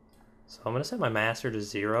individually. So I'm going to set my master to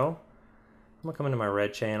 0. I'm going to come into my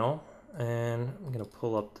red channel, and I'm going to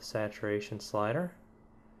pull up the saturation slider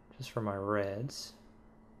just for my reds.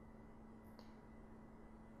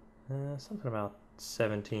 Something about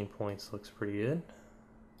 17 points looks pretty good.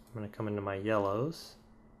 I'm going to come into my yellows.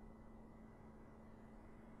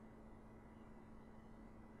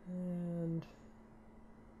 And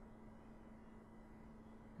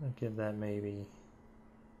I'll give that maybe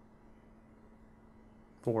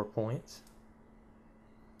 4 points.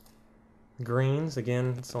 Greens,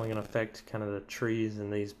 again, it's only going to affect kind of the trees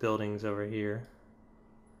and these buildings over here.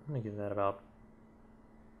 I'm going to give that about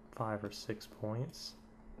 5 or 6 points.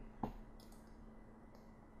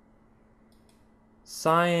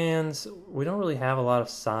 Cyans, we don't really have a lot of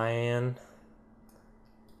cyan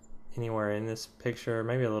anywhere in this picture,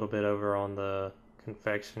 maybe a little bit over on the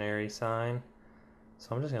confectionery sign.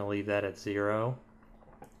 So I'm just going to leave that at 0.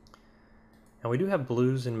 And we do have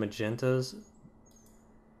blues and magentas,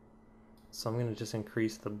 so I'm going to just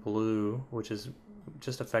increase the blue, which is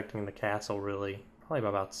just affecting the castle really, probably by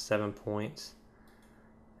about 7 points.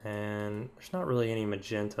 And there's not really any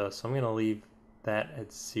magenta, so I'm going to leave that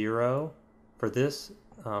at 0. For this,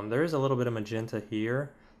 there is a little bit of magenta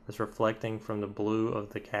here that's reflecting from the blue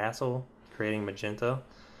of the castle, creating magenta.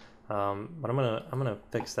 But I'm gonna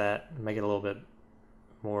fix that and make it a little bit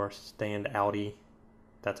more stand outy,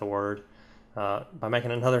 that's a word, by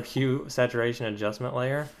making another hue saturation adjustment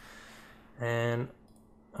layer. And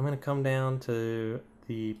I'm going to come down to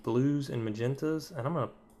the blues and magentas, and I'm going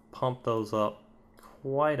to pump those up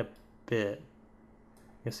quite a bit.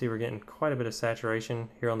 You'll see we're getting quite a bit of saturation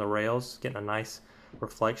here on the rails, getting a nice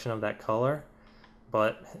reflection of that color,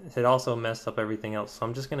 but it also messed up everything else. So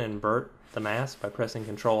I'm just going to invert the mask by pressing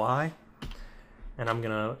Control I, and I'm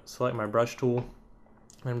going to select my brush tool,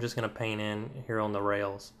 and I'm just going to paint in here on the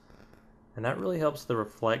rails. And that really helps the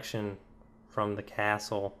reflection from the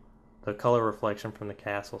castle, the color reflection from the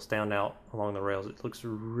castle stand out along the rails. It looks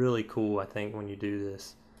really cool, I think, when you do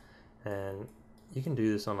this. And you can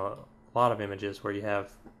do this on a lot of images where you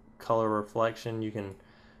have color reflection. You can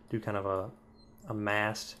do kind of a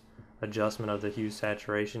masked adjustment of the hue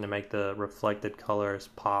saturation to make the reflected colors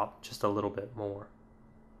pop just a little bit more.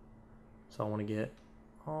 So I want to get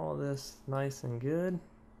all this nice and good.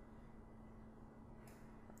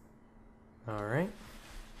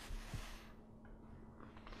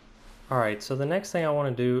 Alright, so the next thing I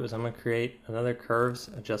want to do is I'm going to create another curves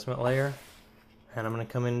adjustment layer, and I'm going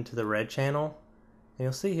to come into the red channel, and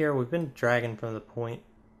you'll see here we've been dragging from the point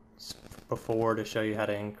before to show you how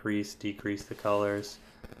to increase, decrease the colors,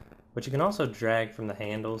 but you can also drag from the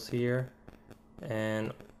handles here.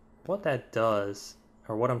 And what that does,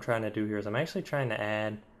 or what I'm trying to do here, is I'm actually trying to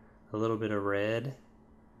add a little bit of red,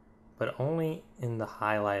 but only in the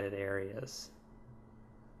highlighted areas.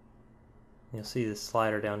 You'll see this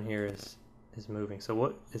slider down here is moving. So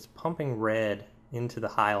what it's pumping red into the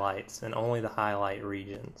highlights and only the highlight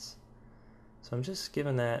regions. So I'm just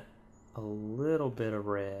giving that a little bit of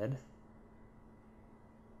red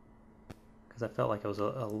because I felt like it was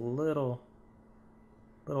a little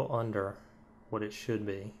under what it should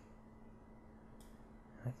be.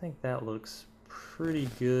 I think that looks pretty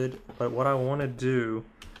good, but what I want to do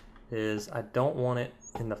is I don't want it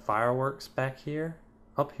in the fireworks back here.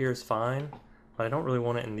 Up here is fine, but I don't really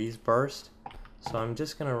want it in these bursts. So I'm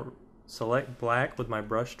just going to select black with my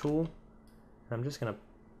brush tool, and I'm just going to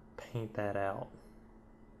paint that out.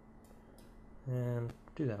 And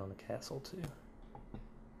do that on the castle too.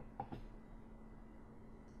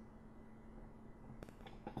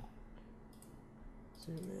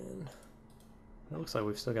 Zoom in. It looks like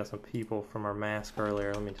we've still got some people from our mask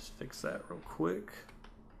earlier. Let me just fix that real quick.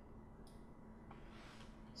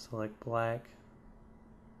 Select black,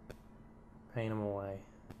 paint them away.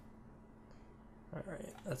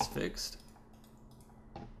 Alright, that's fixed.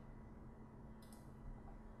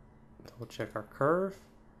 Double check our curve,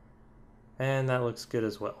 and that looks good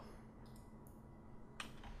as well.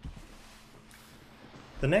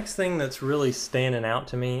 The next thing that's really standing out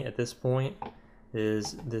to me at this point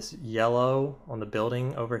is this yellow on the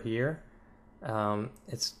building over here.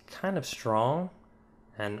 It's kind of strong,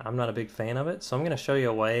 and I'm not a big fan of it, so I'm going to show you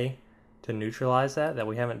a way to neutralize that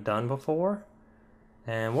we haven't done before.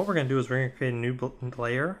 And what we're going to do is we're going to create a new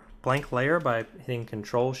blank layer by hitting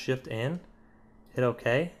Control-Shift-N, hit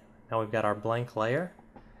OK. Now we've got our blank layer,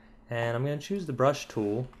 and I'm going to choose the brush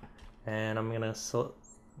tool, and I'm going to,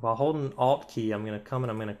 while holding Alt key, I'm going to come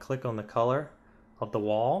and I'm going to click on the color of the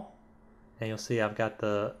wall, and you'll see I've got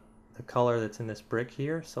the color that's in this brick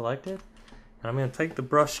here selected. And I'm going to take the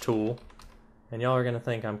brush tool, and y'all are going to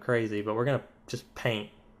think I'm crazy, but we're going to just paint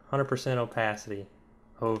 100% opacity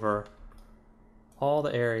over all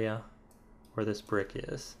the area where this brick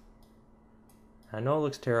is. I know it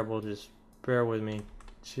looks terrible, just bear with me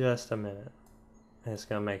just a minute, and it's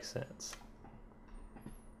going to make sense.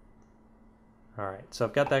 Alright, so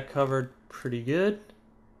I've got that covered pretty good.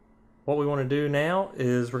 What we want to do now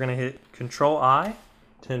is we're going to hit Control-I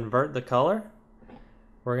to invert the color.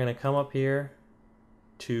 We're going to come up here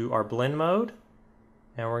to our blend mode,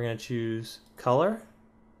 and we're going to choose color,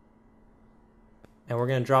 and we're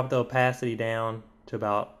going to drop the opacity down to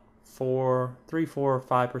about 3, 4,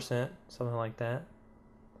 5%, something like that.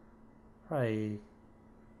 Probably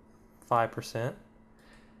 5%.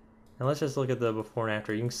 And let's just look at the before and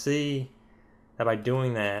after. You can see that by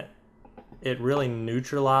doing that, it really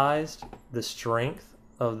neutralized the strength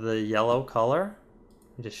of the yellow color.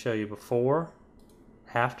 Let me just show you before,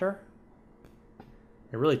 after.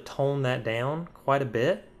 It really toned that down quite a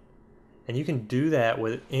bit. And you can do that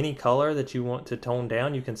with any color that you want to tone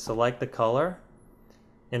down. You can select the color,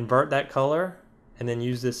 invert that color, and then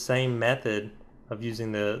use this same method of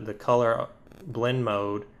using the color blend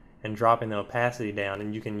mode and dropping the opacity down.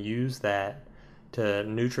 And you can use that to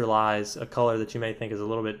neutralize a color that you may think is a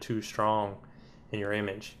little bit too strong in your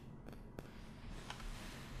image.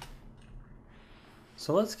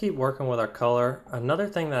 So let's keep working with our color. Another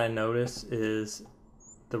thing that I notice is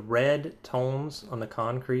the red tones on the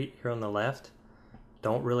concrete here on the left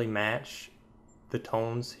don't really match the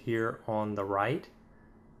tones here on the right.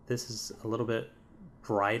 This is a little bit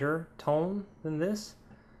brighter tone than this.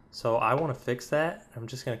 So I want to fix that. I'm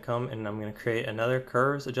just going to come and I'm going to create another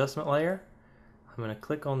curves adjustment layer. I'm going to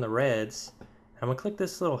click on the reds. I'm going to click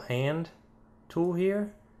this little hand tool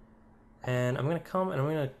here, and I'm going to come and I'm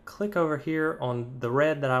going to click over here on the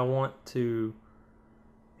red that I want to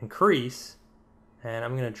increase, and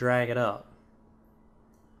I'm going to drag it up.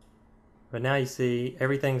 But now you see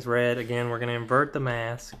everything's red. Again, we're going to invert the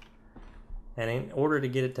mask, and in order to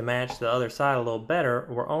get it to match the other side a little better,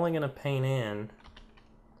 we're only going to paint in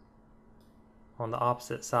on the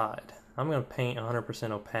opposite side. I'm going to paint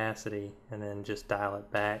 100% opacity and then just dial it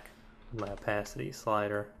back with my opacity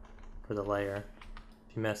slider for the layer.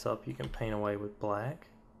 If you mess up, you can paint away with black.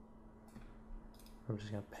 I'm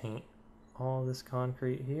just going to paint all this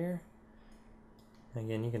concrete here.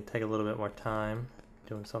 Again, you can take a little bit more time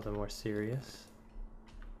doing something more serious.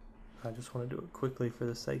 I just want to do it quickly for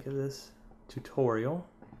the sake of this tutorial.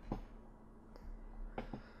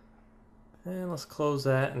 And let's close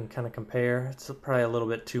that and kind of compare. It's probably a little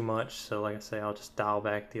bit too much, so like I say, I'll just dial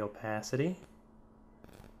back the opacity.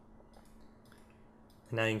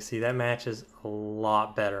 And now you can see that matches a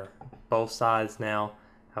lot better. Both sides now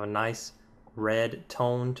have a nice red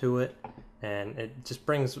tone to it, and it just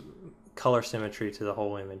brings color symmetry to the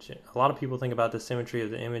whole image. A lot of people think about the symmetry of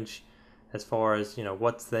the image as far as, you know,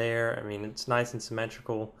 what's there. I mean, it's nice and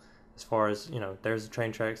symmetrical as far as, you know, there's the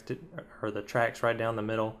train tracks or the tracks right down the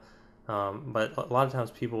middle. But a lot of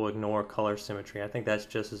times people ignore color symmetry. I think that's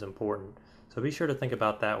just as important. So be sure to think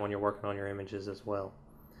about that when you're working on your images as well.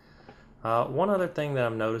 One other thing that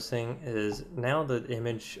I'm noticing is now the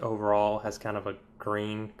image overall has kind of a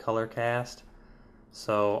green color cast.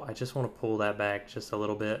 So I just want to pull that back just a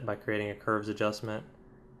little bit by creating a curves adjustment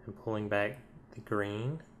and pulling back the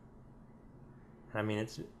green. I mean,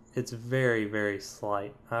 it's very, very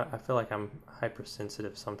slight. I feel like I'm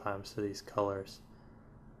hypersensitive sometimes to these colors.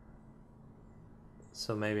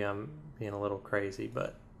 So maybe I'm being a little crazy,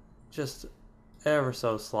 but just ever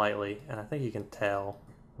so slightly. And I think you can tell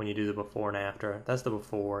when you do the before and after. That's the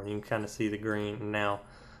before, and you can kind of see the green. And now,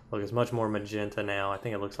 look, it's much more magenta now. I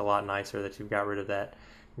think it looks a lot nicer that you've got rid of that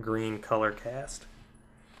green color cast.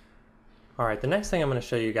 Alright, the next thing I'm going to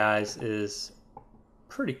show you guys is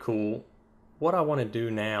pretty cool. What I want to do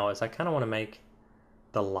now is I kind of want to make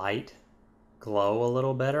the light glow a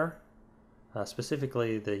little better.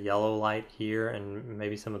 Specifically the yellow light here and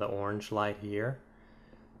maybe some of the orange light here.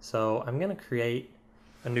 So I'm going to create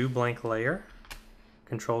a new blank layer.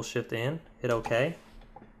 Control Shift N, hit OK.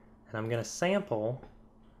 And I'm going to sample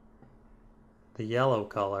the yellow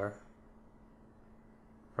color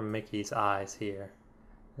from Mickey's eyes here.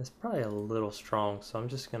 It's probably a little strong, so I'm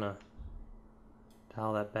just going to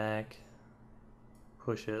dial that back,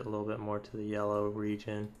 push it a little bit more to the yellow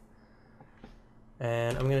region.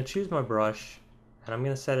 And I'm going to choose my brush, and I'm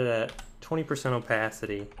going to set it at 20%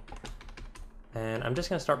 opacity. And I'm just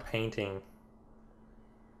going to start painting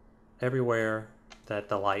everywhere that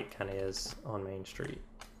the light kind of is on Main Street.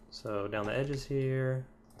 So down the edges here,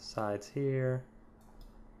 sides here,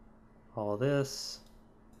 all of this.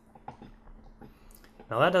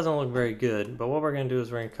 Now that doesn't look very good, but what we're going to do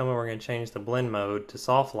is we're going to come and we're going to change the blend mode to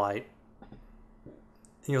soft light.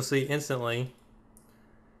 And you'll see instantly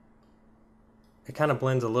it kind of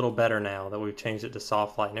blends a little better now that we've changed it to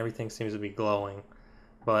soft light and everything seems to be glowing.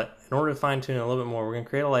 But in order to fine tune it a little bit more, we're going to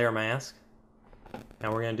create a layer mask.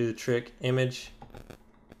 And we're going to do the trick, image,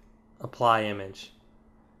 apply image.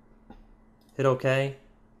 Hit OK.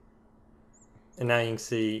 And now you can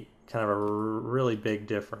see kind of a really big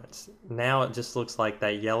difference. Now it just looks like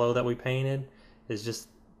that yellow that we painted is just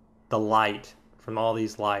the light from all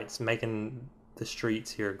these lights making the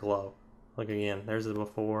streets here glow. Look again, there's the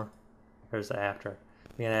before. There's the after.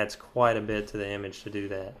 It adds quite a bit to the image to do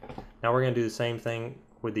that. Now we're going to do the same thing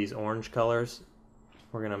with these orange colors.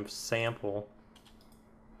 We're going to sample.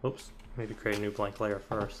 Oops, maybe create a new blank layer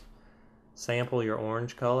first. Sample your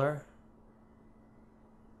orange color.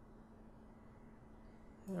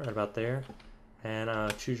 Right about there.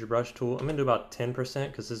 And choose your brush tool. I'm going to do about 10%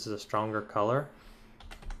 because this is a stronger color.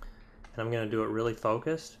 And I'm going to do it really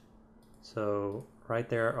focused. So right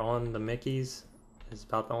there on the Mickey's is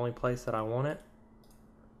about the only place that I want it.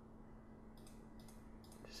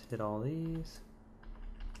 Just hit all these.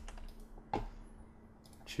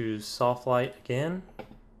 Choose soft light again.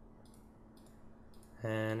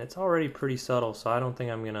 And it's already pretty subtle, so I don't think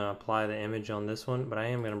I'm going to apply the image on this one, but I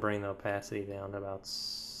am going to bring the opacity down to about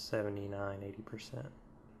 79–80%.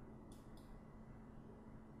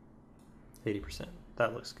 80%.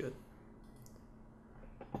 That looks good.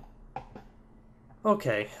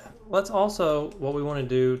 Okay, let's also, what we want to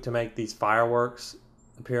do to make these fireworks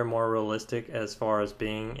appear more realistic as far as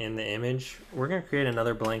being in the image, we're going to create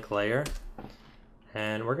another blank layer,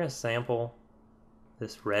 and we're going to sample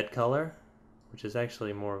this red color, which is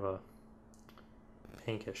actually more of a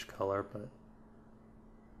pinkish color, but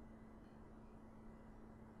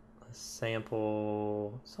A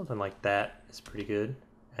sample, something like that is pretty good.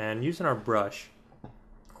 And using our brush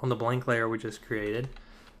on the blank layer we just created,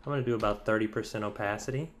 I'm going to do about 30%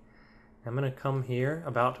 opacity. I'm going to come here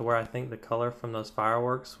about to where I think the color from those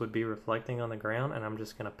fireworks would be reflecting on the ground, and I'm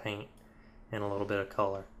just going to paint in a little bit of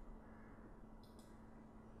color.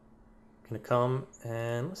 I'm going to come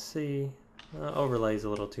and let's see, overlay's a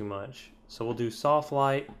little too much. So we'll do soft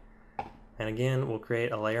light, and again we'll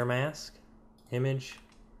create a layer mask, image,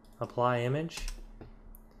 apply image.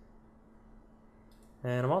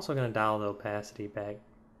 And I'm also going to dial the opacity back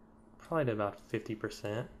probably to about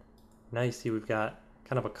 50%. Now you see we've got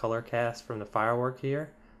kind of a color cast from the firework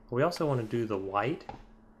here. But we also want to do the white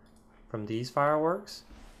from these fireworks.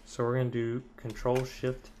 So we're going to do Control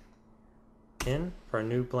Shift N for a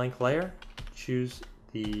new blank layer. Choose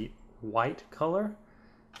the white color,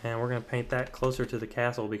 and we're going to paint that closer to the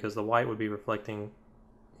castle because the white would be reflecting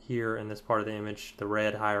here in this part of the image. The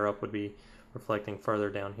red higher up would be reflecting further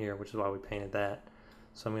down here, which is why we painted that.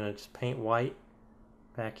 So I'm going to just paint white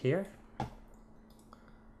back here.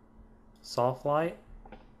 Soft light.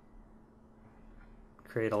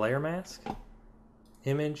 Create a layer mask.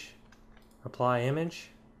 Image. Apply image.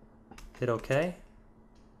 Hit OK.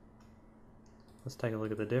 Let's take a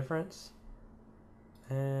look at the difference.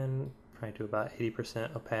 And probably do about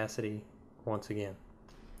 80% opacity once again.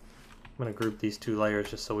 I'm going to group these two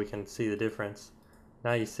layers just so we can see the difference.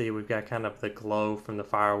 Now you see we've got kind of the glow from the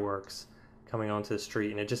fireworks coming onto the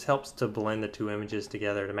street, and it just helps to blend the two images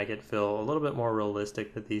together to make it feel a little bit more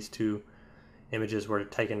realistic that these two images were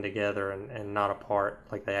taken together and not apart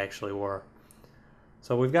like they actually were.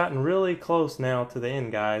 So we've gotten really close now to the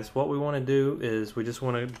end, guys. What we want to do is we just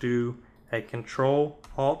want to do a Control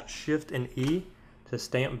Alt Shift and E to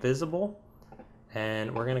stamp visible,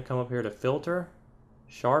 and we're going to come up here to Filter,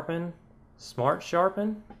 Sharpen, Smart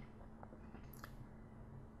Sharpen,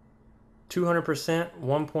 200%,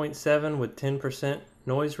 1.7 with 10%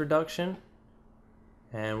 noise reduction,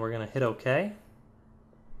 and we're going to hit OK.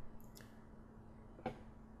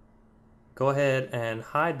 Go ahead and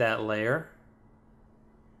hide that layer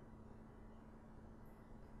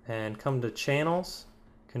and come to Channels,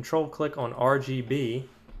 Control click on RGB.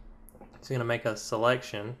 It's going to make a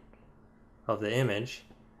selection of the image,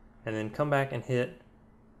 and then come back and hit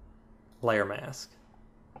Layer Mask.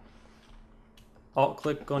 Alt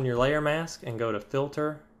click on your layer mask and go to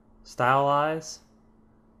Filter, Stylize,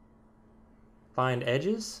 Find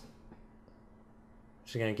Edges,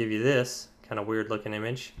 which is going to give you this kind of weird looking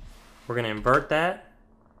image. We're going to invert that,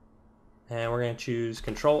 and we're going to choose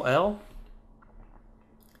Control L,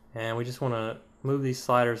 and we just want to move these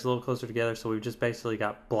sliders a little closer together so we've just basically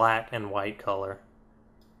got black and white color.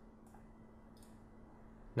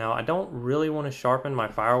 Now I don't really want to sharpen my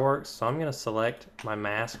fireworks, so I'm going to select my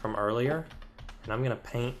mask from earlier, and I'm going to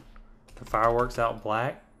paint the fireworks out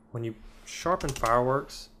black. When you sharpen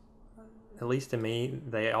fireworks, at least to me,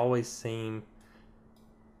 they always seem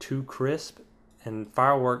too crisp, and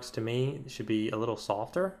fireworks to me should be a little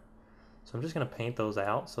softer. So I'm just going to paint those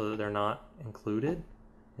out so that they're not included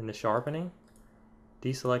in the sharpening.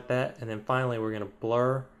 Deselect that, and then finally we're going to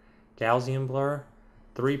blur, Gaussian blur,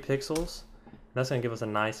 3 pixels. That's going to give us a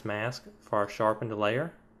nice mask for our sharpened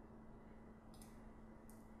layer,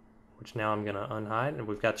 which now I'm going to unhide, and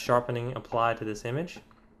we've got sharpening applied to this image.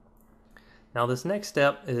 Now this next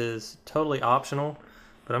step is totally optional,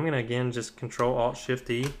 but I'm going to again just Control Alt Shift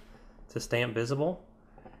E to stamp visible,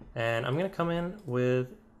 and I'm going to come in with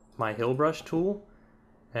my hill brush tool,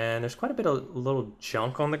 and there's quite a bit of little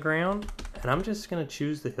junk on the ground, and I'm just going to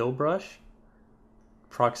choose the hill brush,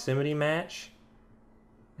 proximity match,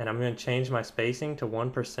 and I'm going to change my spacing to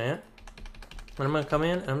 1%, and I'm going to come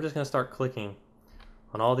in and I'm just going to start clicking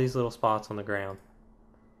on all these little spots on the ground.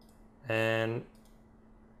 And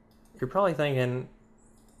you're probably thinking,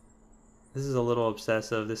 this is a little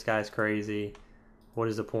obsessive, this guy's crazy, what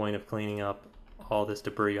is the point of cleaning up all this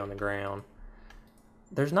debris on the ground?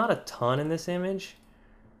 There's not a ton in this image,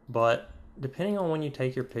 but depending on when you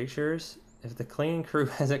take your pictures, if the cleaning crew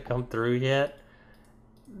hasn't come through yet,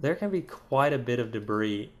 there can be quite a bit of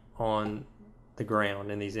debris on the ground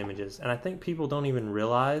in these images. And I think people don't even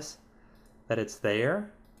realize that it's there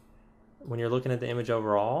when you're looking at the image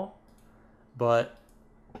overall. But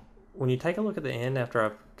when you take a look at the end after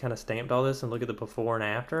I've kind of stamped all this and look at the before and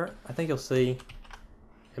after, I think you'll see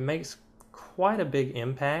it makes quite a big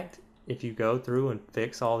impact if you go through and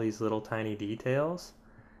fix all these little tiny details.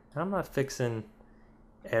 And I'm not fixing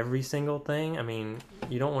every single thing. I mean,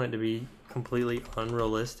 you don't want it to be completely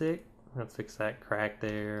unrealistic. I'm gonna fix that crack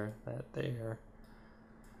there, that there.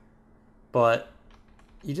 But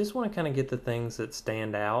you just want to kind of get the things that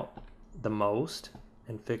stand out the most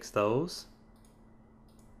and fix those.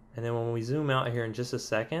 And then when we zoom out here in just a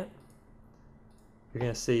second, you're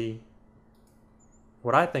going to see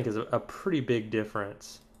what I think is a pretty big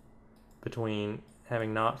difference between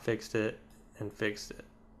having not fixed it and fixed it.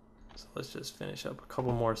 So let's just finish up a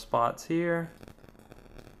couple more spots here.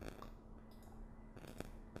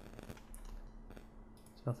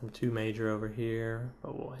 There's nothing too major over here,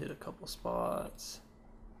 but we'll hit a couple spots.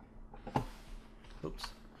 Oops.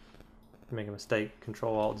 Make a mistake,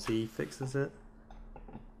 Control-Alt-Z fixes it.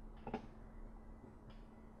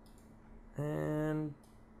 And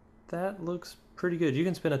that looks pretty good. You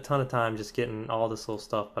can spend a ton of time just getting all this little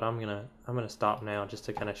stuff, but I'm gonna stop now just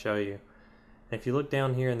to kind of show you. And if you look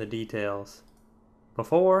down here in the details,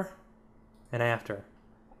 before and after,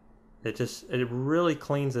 it really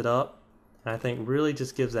cleans it up, and I think really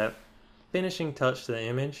just gives that finishing touch to the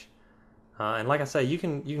image. And like I say, you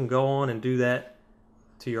can go on and do that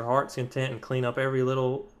to your heart's content and clean up every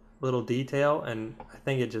little detail, and I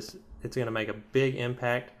think it's going to make a big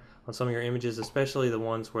impact on some of your images, especially the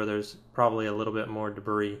ones where there's probably a little bit more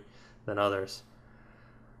debris than others.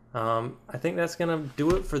 I think that's going to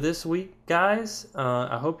do it for this week, guys.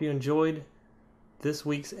 I hope you enjoyed this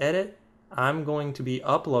week's edit. I'm going to be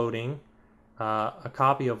uploading a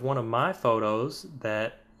copy of one of my photos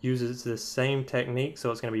that uses this same technique.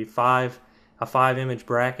 So it's going to be a 5-image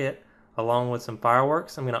bracket along with some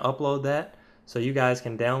fireworks. I'm going to upload that so you guys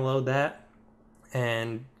can download that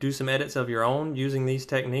and do some edits of your own using these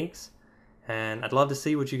techniques. And I'd love to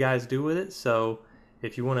see what you guys do with it. So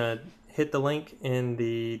if you want to hit the link in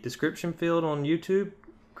the description field on YouTube,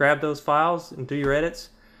 grab those files and do your edits.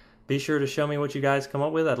 Be sure to show me what you guys come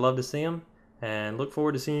up with. I'd love to see them, and look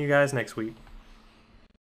forward to seeing you guys next week.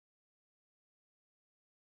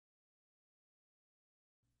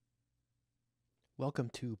 Welcome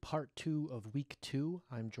to part 2 of week 2.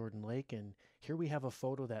 I'm Jordan Lake, and here we have a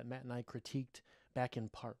photo that Matt and I critiqued back in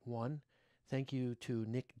part 1. Thank you to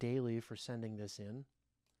Nick Daly for sending this in.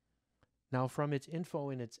 Now, from its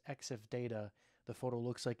info and its EXIF data, the photo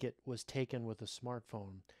looks like it was taken with a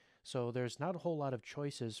smartphone, so there's not a whole lot of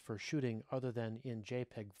choices for shooting other than in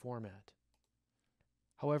JPEG format.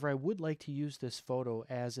 However, I would like to use this photo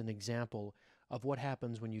as an example of what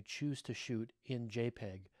happens when you choose to shoot in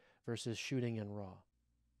JPEG versus shooting in RAW.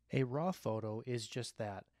 A RAW photo is just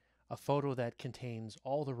that, a photo that contains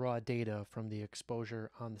all the raw data from the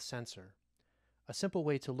exposure on the sensor. A simple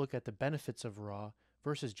way to look at the benefits of RAW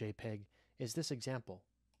versus JPEG is this example.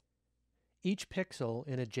 Each pixel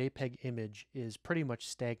in a JPEG image is pretty much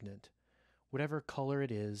stagnant. Whatever color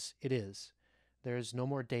it is, it is. There's no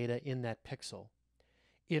more data in that pixel.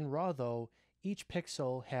 In RAW, though, each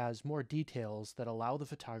pixel has more details that allow the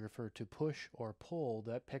photographer to push or pull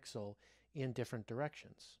that pixel in different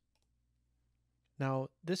directions. Now,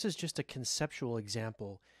 this is just a conceptual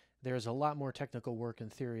example. There's a lot more technical work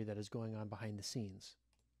and theory that is going on behind the scenes.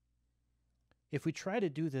 If we try to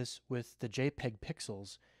do this with the JPEG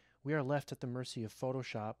pixels, we are left at the mercy of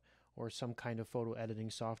Photoshop or some kind of photo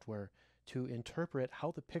editing software to interpret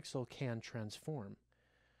how the pixel can transform.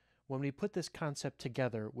 When we put this concept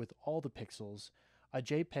together with all the pixels, a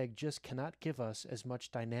JPEG just cannot give us as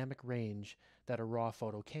much dynamic range that a RAW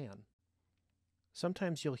photo can.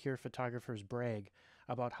 Sometimes you'll hear photographers brag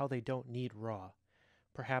about how they don't need RAW.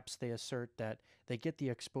 Perhaps they assert that they get the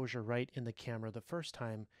exposure right in the camera the first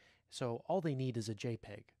time, so all they need is a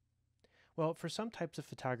JPEG. Well, for some types of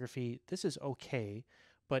photography, this is okay,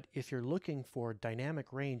 but if you're looking for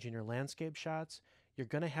dynamic range in your landscape shots, you're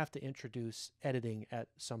going to have to introduce editing at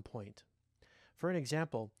some point. For an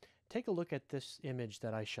example, take a look at this image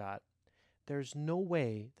that I shot. There's no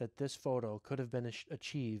way that this photo could have been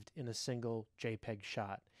achieved in a single JPEG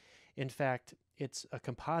shot. In fact, it's a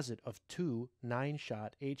composite of 2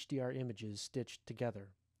 9-shot HDR images stitched together.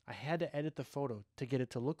 I had to edit the photo to get it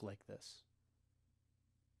to look like this.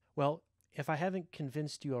 Well, if I haven't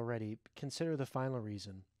convinced you already, consider the final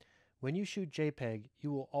reason. When you shoot JPEG,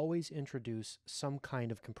 you will always introduce some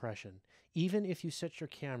kind of compression. Even if you set your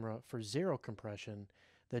camera for 0 compression,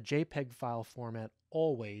 the JPEG file format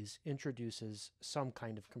always introduces some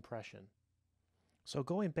kind of compression. So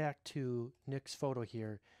going back to Nick's photo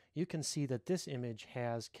here, you can see that this image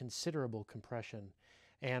has considerable compression,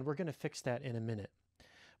 and we're going to fix that in a minute.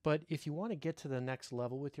 But if you want to get to the next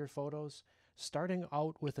level with your photos, starting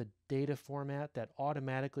out with a data format that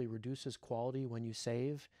automatically reduces quality when you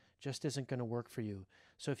save just isn't going to work for you.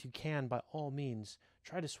 So if you can, by all means,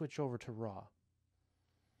 try to switch over to RAW.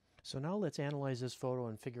 So now let's analyze this photo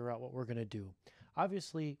and figure out what we're going to do.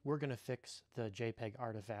 Obviously, we're going to fix the JPEG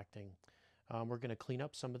artifacting. We're going to clean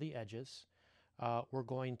up some of the edges. We're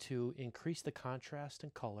going to increase the contrast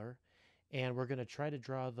and color, And we're going to try to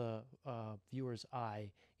draw the viewer's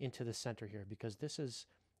eye into the center here, because this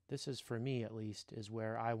is for me at least is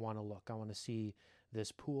where I want to look. I want to see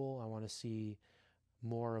this pool. I want to see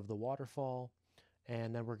more of the waterfall,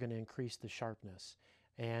 and then we're going to increase the sharpness.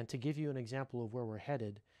 And to give you an example of where we're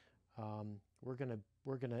headed, we're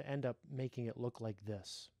gonna end up making it look like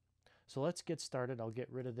this. So let's get started. I'll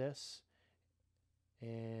get rid of this,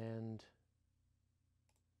 and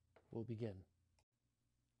we'll begin.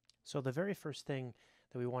 So the very first thing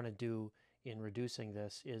that we want to do in reducing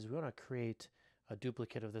this is we want to create a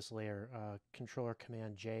duplicate of this layer. Controller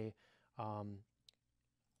Command J.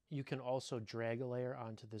 You can also drag a layer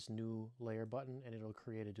onto this new layer button, and it'll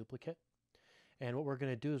create a duplicate. And what we're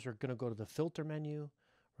going to do is we're going to go to the filter menu,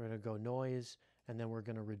 we're going to go noise, and then we're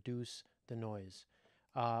going to reduce the noise.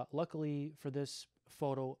 Luckily for this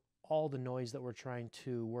photo, all the noise that we're trying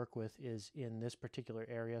to work with is in this particular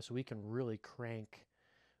area, so we can really crank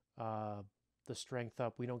the strength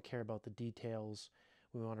up. We don't care about the details.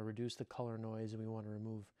 We want to reduce the color noise, and we want to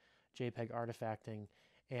remove JPEG artifacting.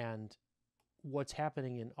 And what's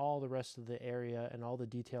happening in all the rest of the area and all the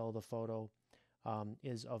detail of the photo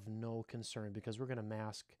is of no concern, because we're going to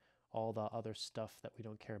mask all the other stuff that we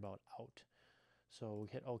don't care about out. So we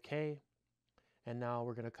hit OK, and now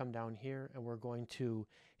we're going to come down here and we're going to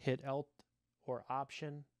hit Alt or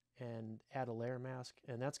Option and add a layer mask,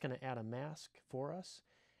 and that's going to add a mask for us,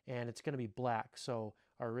 and it's going to be black, so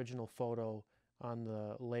our original photo on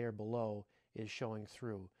the layer below is showing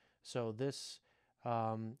through. So this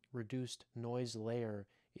reduced noise layer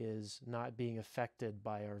is not being affected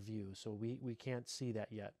by our view, so we can't see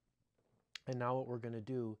that yet. And now what we're going to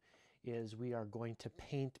do is we are going to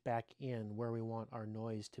paint back in where we want our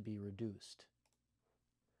noise to be reduced.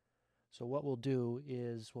 So what we'll do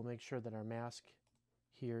is we'll make sure that our mask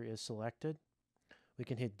here is selected. We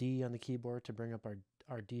can hit D on the keyboard to bring up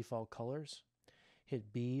our default colors.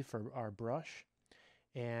 Hit B for our brush,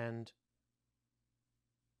 and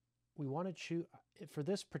we want to choose, for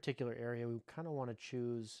this particular area, we kind of want to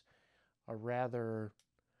choose a rather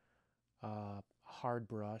hard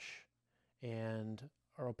brush, and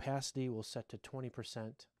our opacity will set to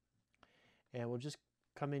 20%. And we'll just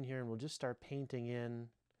come in here and we'll just start painting in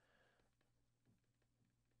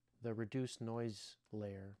the reduced noise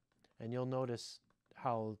layer. And you'll notice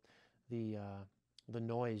how the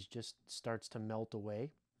noise just starts to melt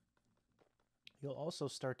away. You'll also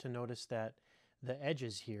start to notice that the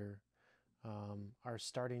edges here are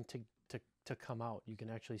starting to come out. You can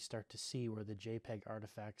actually start to see where the JPEG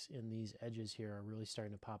artifacts in these edges here are really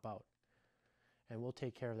starting to pop out. And we'll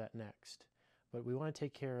take care of that next. But we want to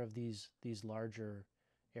take care of these larger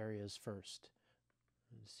areas first.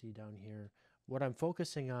 Let's see down here. What I'm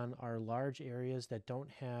focusing on are large areas that don't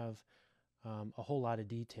have a whole lot of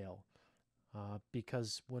detail.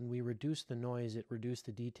 Because when we reduce the noise, it reduced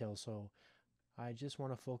the detail. So I just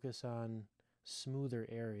want to focus on smoother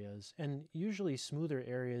areas. And usually smoother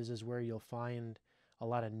areas is where you'll find a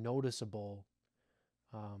lot of noticeable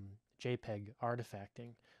JPEG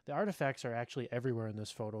artifacting. The artifacts are actually everywhere in this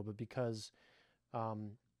photo, but because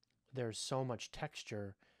there's so much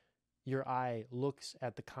texture, your eye looks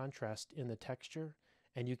at the contrast in the texture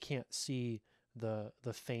and you can't see the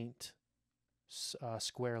faint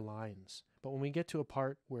square lines. But when we get to a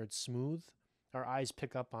part where it's smooth, our eyes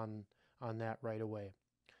pick up on that right away.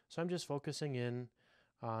 So I'm just focusing in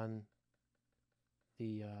on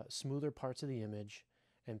the smoother parts of the image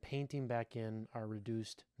and painting back in our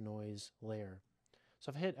reduced noise layer. So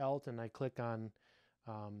if I hit Alt and I click on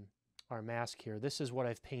our mask here, this is what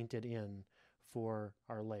I've painted in for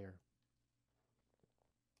our layer.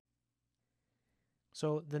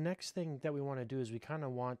 So the next thing that we want to do is we kind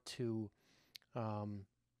of want to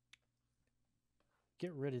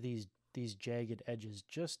get rid of these jagged edges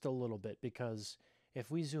just a little bit, because if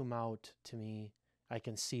we zoom out, to me, I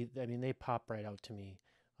can see, I mean, they pop right out to me,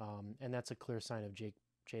 and that's a clear sign of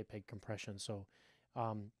JPEG compression. So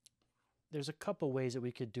there's a couple ways that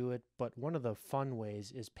we could do it, but one of the fun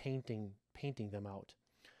ways is painting them out.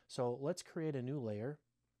 So let's create a new layer.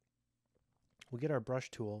 We'll get our brush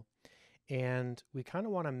tool, and we kind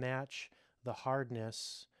of want to match the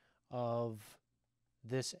hardness of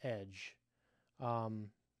this edge. We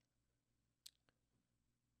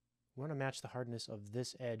want to match the hardness of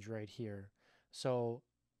this edge right here. So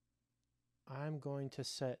I'm going to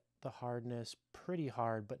set the hardness pretty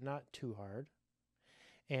hard, but not too hard.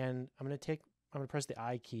 And I'm going to press the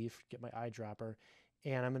I key, get my eyedropper,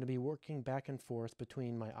 and I'm going to be working back and forth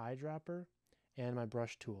between my eyedropper and my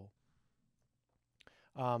brush tool.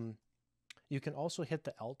 You can also hit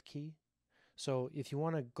the Alt key. So if you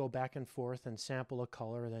want to go back and forth and sample a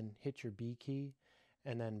color, then hit your B key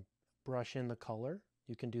and then brush in the color,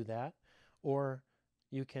 you can do that. Or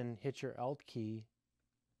you can hit your Alt key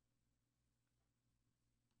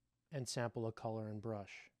and sample a color and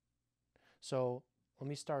brush. So let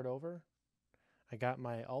me start over. I got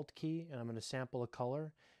my Alt key and I'm going to sample a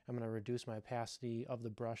color. I'm going to reduce my opacity of the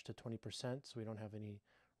brush to 20% so we don't have any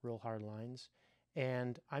real hard lines.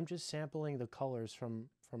 And I'm just sampling the colors from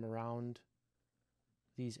around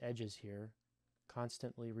these edges here,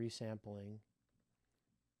 constantly resampling.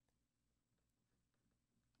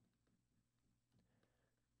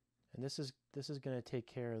 And this is going to take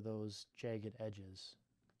care of those jagged edges.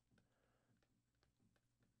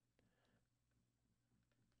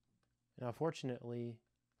 Now, fortunately,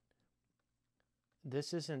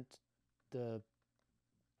 this isn't the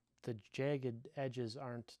jagged edges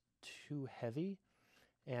aren't too heavy,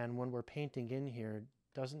 and when we're painting in here,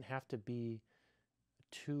 it doesn't have to be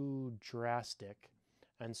too drastic,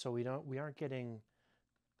 and so we aren't getting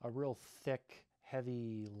a real thick,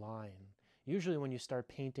 heavy line. Usually, when you start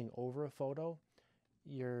painting over a photo,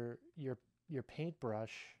 your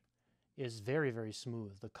paintbrush is very, very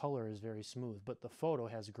smooth. The color is very smooth, but the photo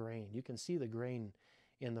has grain. You can see the grain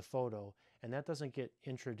in the photo, and that doesn't get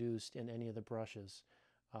introduced in any of the brushes.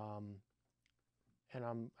 And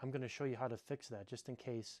I'm going to show you how to fix that, just in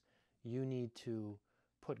case you need to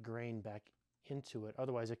put grain back into it.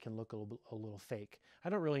 Otherwise, it can look a little fake. I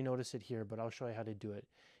don't really notice it here, but I'll show you how to do it.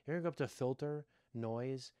 You're going to go up to Filter,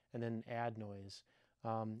 Noise, and then Add Noise.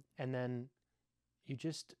 And then you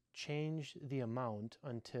just change the amount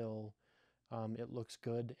until it looks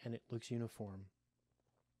good and it looks uniform.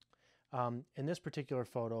 In this particular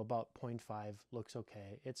photo, about 0.5 looks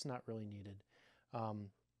okay. It's not really needed.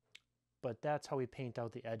 But that's how we paint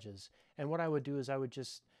out the edges. And what I would do is I would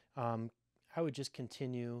just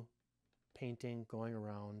continue painting, going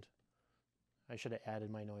around. I should have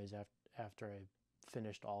added my noise after I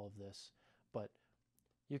finished all of this. But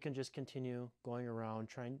you can just continue going around,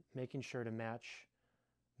 making sure to match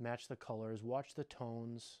the colors, watch the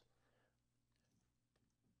tones.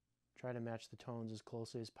 Try to match the tones as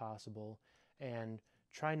closely as possible, and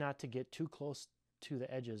try not to get too close to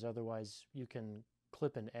the edges, otherwise you can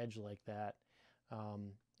clip an edge like that,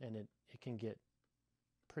 and it can get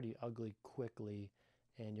pretty ugly quickly,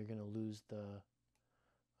 and you're going to lose the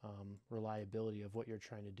reliability of what you're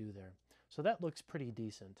trying to do there. So that looks pretty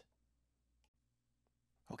decent.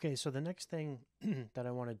 Okay, so the next thing that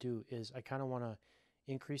I want to do is I kind of want to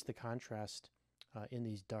increase the contrast in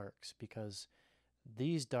these darks, because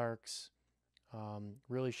these darks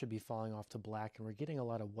really should be falling off to black, and we're getting a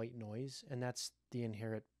lot of white noise, and that's the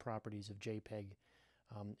inherent properties of JPEG.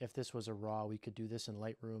 If this was a RAW, we could do this in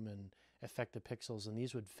Lightroom and affect the pixels, and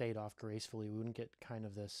these would fade off gracefully. We wouldn't get kind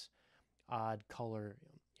of this odd color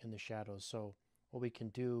in the shadows. So what we can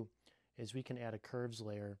do is we can add a curves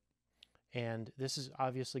layer, and this is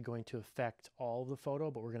obviously going to affect all of the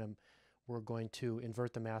photo, but we're going to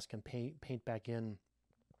invert the mask and paint back in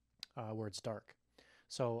where it's dark.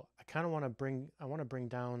 So I kind of want to bring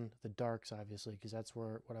down the darks, obviously, because that's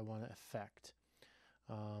what I want to affect.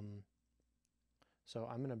 So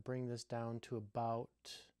I'm going to bring this down to about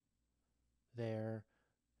there,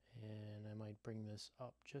 and I might bring this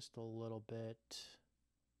up just a little bit.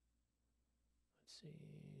 Let's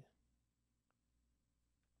see,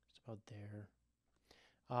 just about there.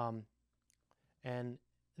 And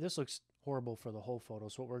this looks horrible for the whole photo,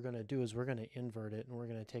 so what we're going to do is we're going to invert it, and we're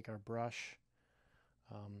going to take our brush.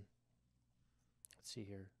 Let's see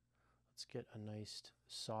here. Let's get a nice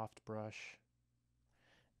soft brush,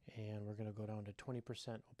 and we're going to go down to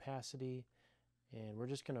 20% opacity, and we're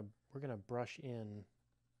going to brush in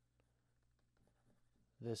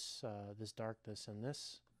this this darkness, and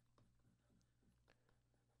this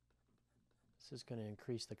is going to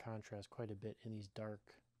increase the contrast quite a bit in these dark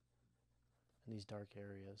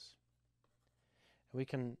areas.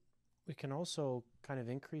 And we can also kind of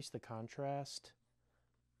increase the contrast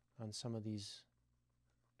on some of these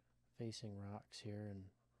facing rocks here and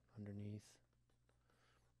underneath.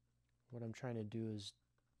 What I'm trying to do is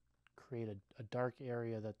create a dark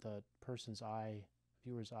area that the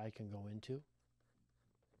viewer's eye can go into.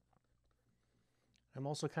 I'm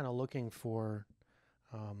also kind of looking for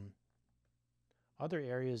other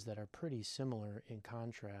areas that are pretty similar in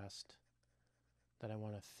contrast that I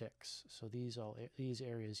want to fix. So these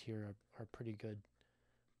areas here are pretty good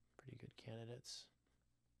candidates.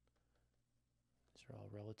 These are all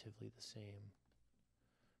relatively the same.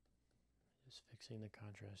 Just fixing the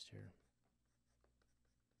contrast here.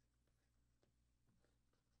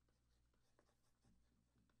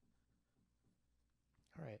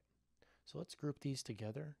 All right, so let's group these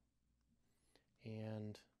together,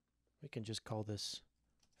 and we can just call this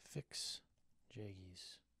fix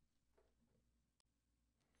jaggies.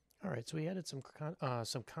 All right, so we added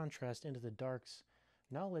some contrast into the darks.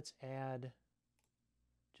 Now let's add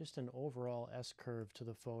just an overall S-curve to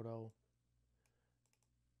the photo.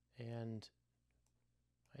 And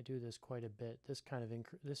I do this quite a bit. This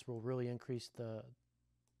this will really increase the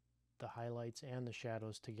highlights and the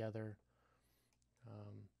shadows together.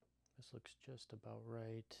 This looks just about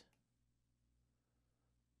right.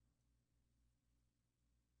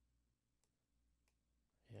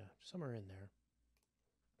 Yeah, somewhere in there.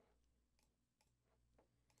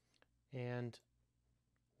 And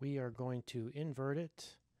we are going to invert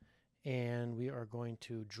it, and we are going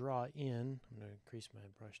to draw in. I'm going to increase my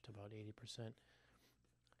brush to about 80%.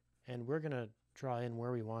 And we're going to draw in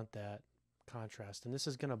where we want that contrast. And this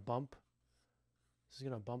is going to bump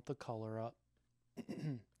the color up.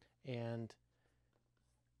 And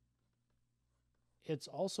it's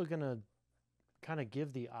also going to kind of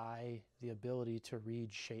give the eye the ability to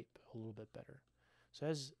read shape a little bit better. So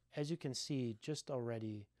as you can see, just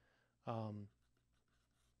already,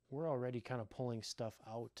 we're already kind of pulling stuff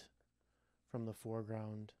out from the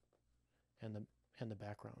foreground and the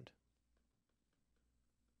background.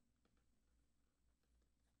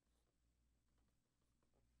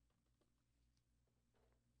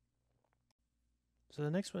 So the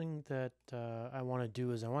next thing that I want to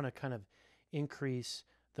do is I want to kind of increase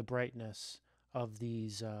the brightness of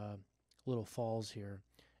these little falls here.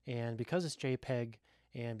 And because it's JPEG,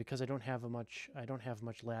 and because I don't have much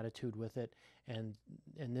latitude with it, and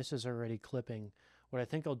this is already clipping, what I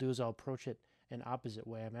think I'll do is I'll approach it an opposite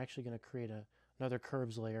way. I'm actually going to create another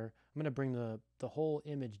curves layer. I'm going to bring the whole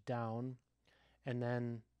image down, and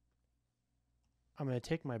then I'm going to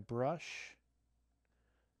take my brush,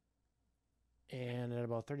 and at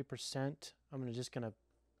about 30%, I'm just going to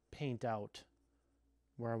paint out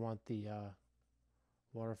where I want the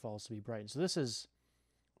waterfalls to be brightened. So this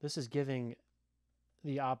is giving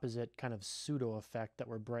the opposite kind of pseudo effect that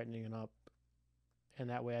we're brightening it up, and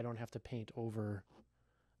that way I don't have to paint over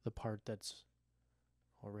the part that's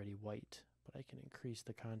already white, but I can increase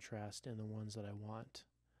the contrast in the ones that I want.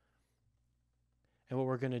 And what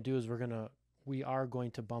we're going to do is we are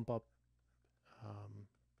going to bump up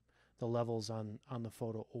the levels on the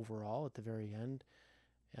photo overall at the very end,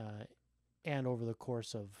 and over the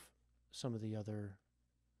course of some of the other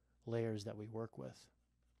layers that we work with.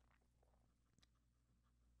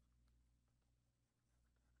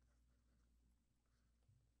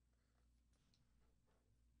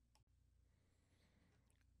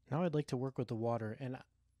 Now I'd like to work with the water, and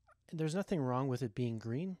there's nothing wrong with it being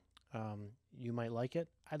green. You might like it.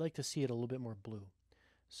 I'd like to see it a little bit more blue.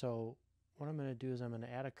 So what I'm going to do is I'm going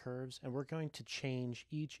to add a curves, and we're going to change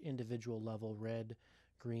each individual level, red,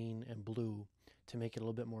 green, and blue, to make it a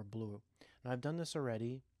little bit more blue. Now I've done this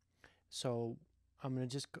already, so I'm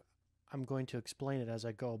going to explain it as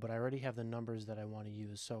I go, but I already have the numbers that I want to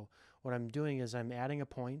use. So what I'm doing is I'm adding a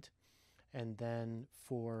point, and then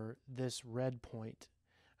for this red point,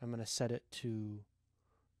 I'm going to set it to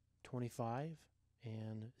 25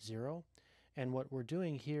 and 0. And what we're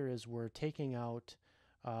doing here is we're taking out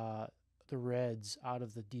the reds out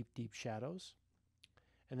of the deep, deep shadows.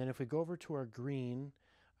 And then if we go over to our green,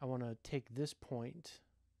 I want to take this point,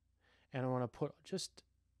 and I want to put just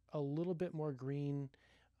a little bit more green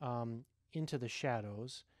into the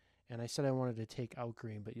shadows. And I said I wanted to take out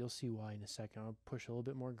green, but you'll see why in a second. I'll push a little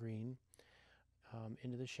bit more green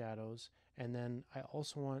into the shadows. And then I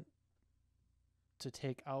also want to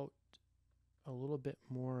take out a little bit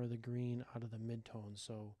more of the green out of the midtones.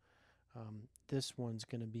 So this one's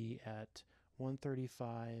going to be at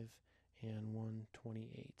 135 and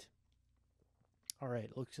 128. All right,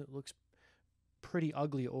 it looks pretty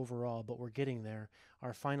ugly overall, but we're getting there.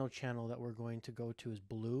 Our final channel that we're going to go to is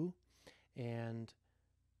blue, and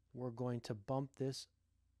we're going to bump this.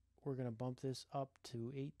 We're going to bump this up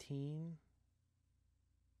to 18.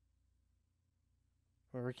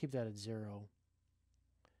 Or we'll keep that at 0,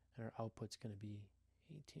 and our output's going to be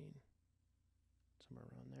 18, somewhere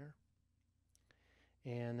around there.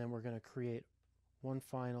 And then we're going to create one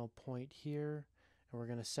final point here, and we're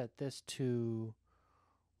going to set this to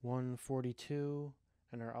 142,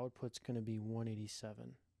 and our output's going to be 187.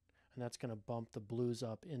 And that's going to bump the blues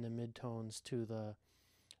up in the midtones to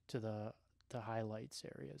the highlights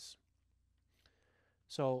areas.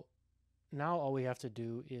 So now all we have to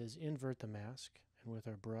do is invert the mask, and with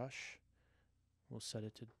our brush, we'll set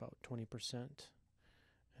it to about 20%.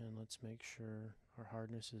 And let's make sure our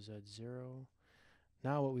hardness is at 0.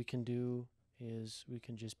 Now what we can do is we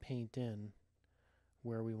can just paint in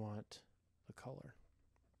where we want the color.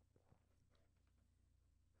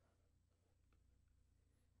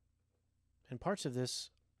 And parts of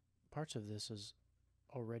this is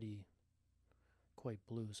already quite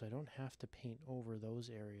blue, so I don't have to paint over those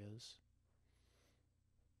areas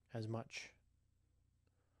as much.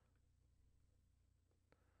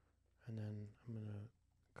 And then I'm going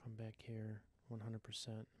to come back here 100%,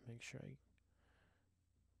 make sure I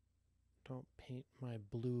don't paint my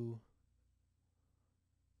blue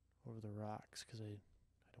over the rocks, because I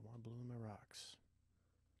don't want blue in my rocks.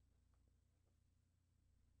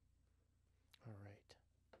 All right.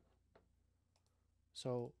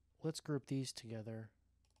 So let's group these together.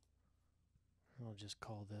 I'll just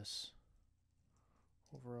call this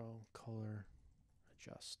overall color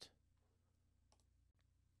adjust.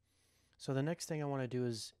 So the next thing I want to do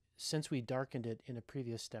is, since we darkened it in a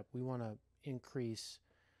previous step, we want to increase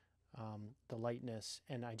the lightness,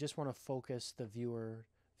 and I just want to focus the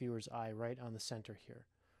viewer's eye right on the center here.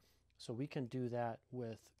 So we can do that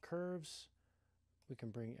with curves. We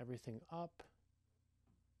can bring everything up.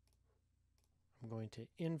 I'm going to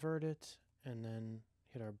invert it and then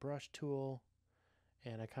hit our brush tool,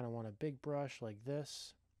 and I kind of want a big brush like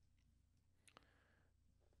this,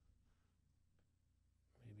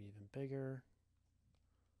 maybe even bigger.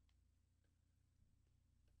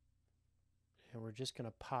 And we're just going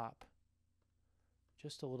to pop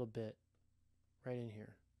just a little bit right in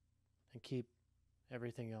here and keep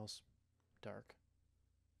everything else dark.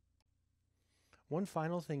 One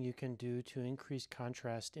final thing you can do to increase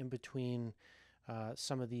contrast in between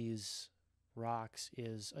some of these rocks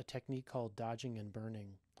is a technique called dodging and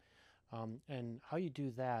burning. And how you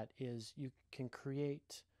do that is you can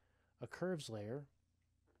create a curves layer,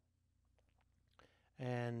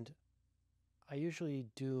 and I usually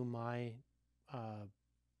do my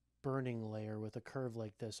burning layer with a curve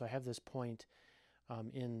like this. So I have this point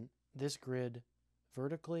in this grid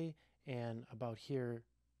vertically and about here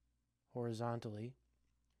horizontally,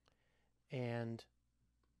 and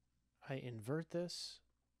I invert this.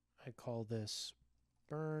 I call this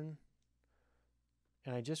burn,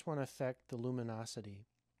 and I just want to affect the luminosity.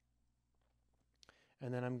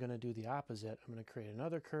 And then I'm going to do the opposite. I'm going to create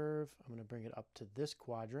another curve. I'm going to bring it up to this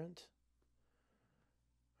quadrant.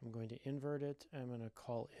 I'm going to invert it. I'm going to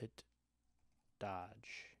call it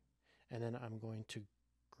dodge. And then I'm going to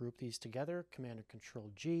group these together, Command or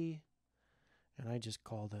Control G, and I just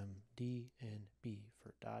call them D and B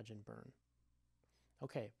for dodge and burn.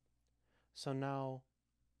 Okay, so now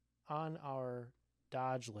on our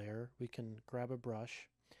dodge layer, we can grab a brush,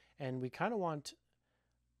 and we kind of want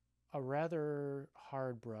a rather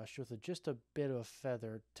hard brush with just a bit of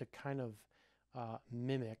feather to kind of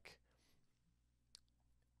mimic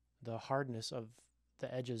the hardness of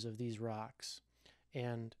the edges of these rocks.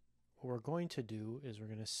 And what we're going to do is we're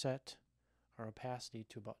going to set our opacity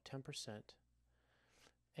to about 10%,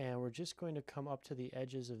 and we're just going to come up to the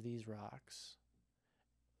edges of these rocks,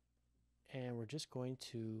 and we're just going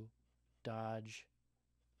to dodge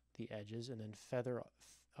the edges and then feather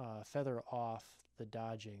off the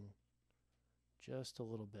dodging just a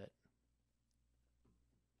little bit.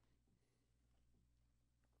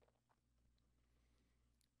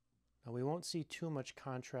 Now we won't see too much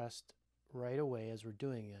contrast right away as we're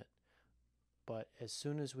doing it, but as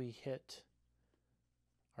soon as we hit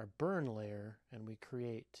our burn layer and we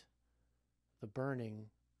create the burning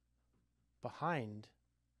behind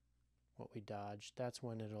what we dodged, that's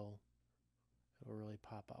when it'll really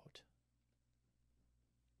pop out.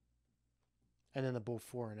 And then the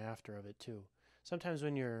before and after of it too. Sometimes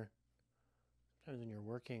when you're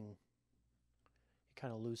working, you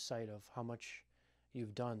kind of lose sight of how much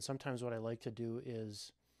you've done. Sometimes what I like to do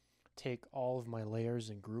is take all of my layers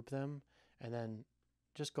and group them, and then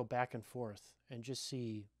just go back and forth and just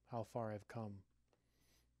see how far I've come.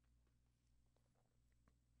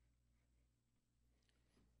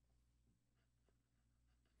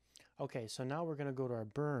 Okay, so now we're going to go to our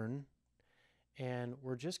burn, and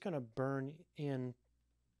we're just going to burn in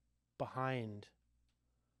behind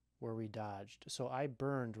where we dodged. So I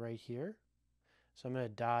burned right here, so I'm going to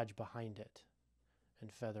dodge behind it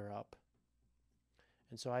and feather up.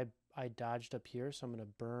 And so I dodged up here, so I'm going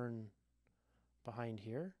to burn behind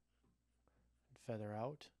here and feather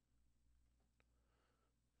out.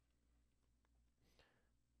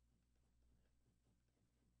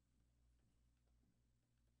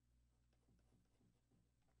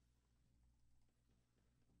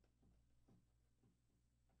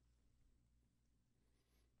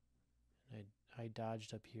 I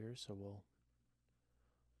dodged up here, so we'll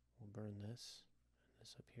burn this and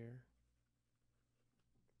this up here.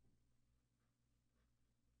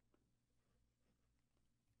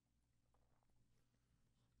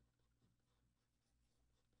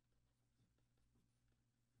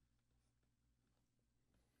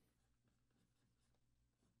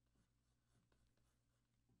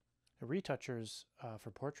 The retouchers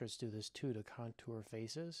for portraits do this too, to contour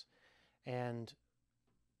faces. And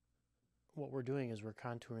what we're doing is we're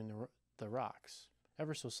contouring the rocks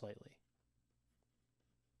ever so slightly.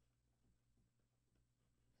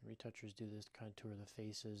 Retouchers do this, contour the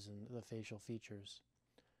faces and the facial features.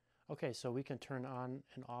 Okay, so we can turn on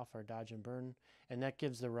and off our dodge and burn, and that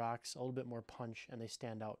gives the rocks a little bit more punch, and they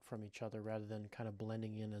stand out from each other rather than kind of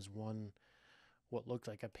blending in as one, what looked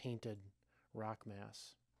like a painted rock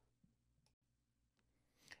mass.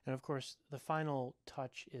 And of course, the final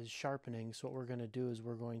touch is sharpening. So what we're going to do is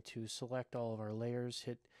we're going to select all of our layers,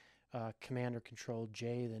 hit Command or Control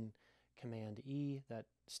J, then Command E. That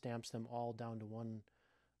stamps them all down to one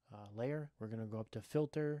layer. We're going to go up to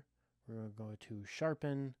Filter. We're going to go to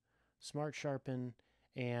Sharpen, Smart Sharpen,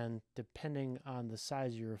 and depending on the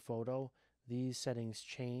size of your photo, these settings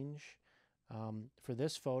change. For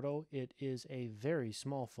this photo, it is a very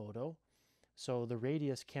small photo, so the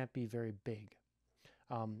radius can't be very big.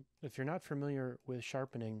 If you're not familiar with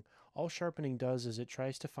sharpening, all sharpening does is it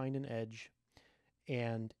tries to find an edge,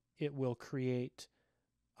 and it will create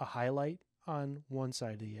a highlight on one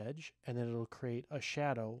side of the edge, and then it'll create a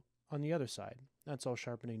shadow on the other side. That's all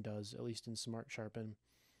sharpening does, at least in Smart Sharpen.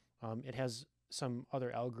 It has some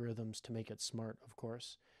other algorithms to make it smart, of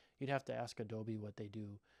course. You'd have to ask Adobe what they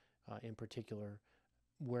do in particular,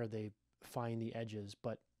 where they find the edges,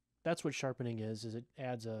 but that's what sharpening is it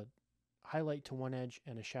adds a highlight to one edge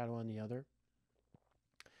and a shadow on the other.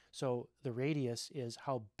 So the radius is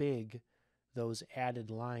how big those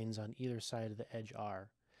added lines on either side of the edge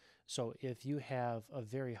are. So if you have a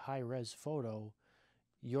very high res photo,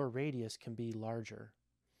 your radius can be larger.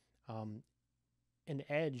 An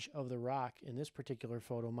edge of the rock in this particular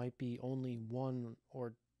photo might be only 1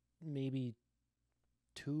 or maybe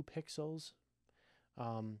 2 pixels.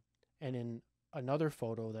 And in another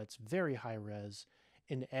photo that's very high res,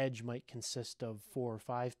 an edge might consist of 4 or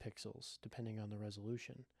 5 pixels, depending on the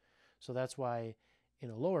resolution. So that's why in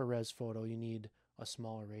a lower res photo, you need a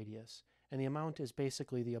smaller radius. And the amount is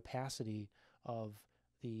basically the opacity of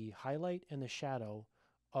the highlight and the shadow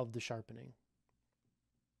of the sharpening.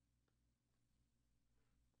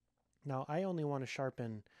 Now, I only want to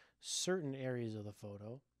sharpen certain areas of the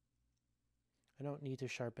photo. I don't need to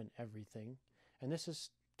sharpen everything. And this is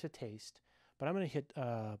to taste. But I'm going to hit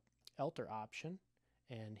Alter Option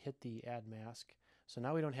and hit the Add Mask. So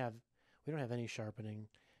now we don't have any sharpening.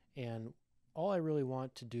 And all I really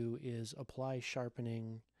want to do is apply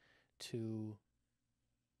sharpening to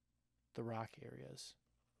the rock areas.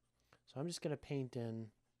 So I'm just going to paint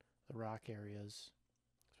in the rock areas,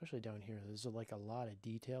 especially down here. There's like a lot of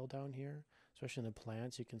detail down here, especially in the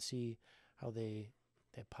plants. You can see how they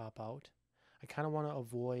pop out. I kind of want to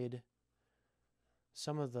avoid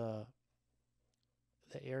some of the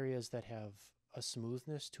areas that have a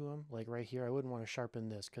smoothness to them. Like right here, I wouldn't want to sharpen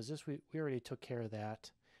this because this we already took care of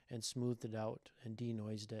that and smoothed it out and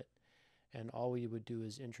denoised it. And all we would do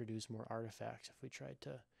is introduce more artifacts if we tried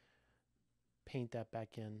to paint that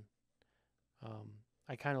back in.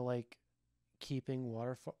 I kind of like keeping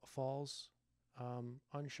waterfalls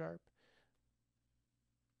unsharp.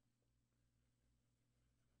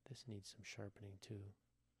 This needs some sharpening too.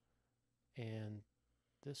 And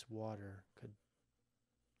this water could,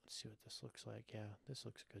 let's see what this looks like. Yeah, this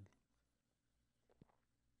looks good.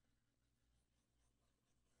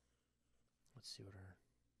 Let's see what our,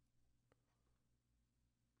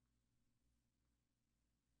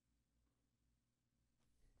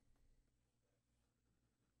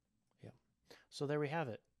 yeah. So there we have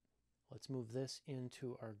it. Let's move this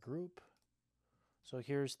into our group. So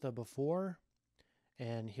here's the before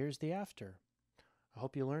and here's the after. I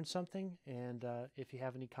hope you learned something, and if you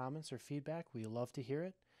have any comments or feedback, we love to hear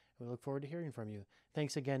it, and we look forward to hearing from you.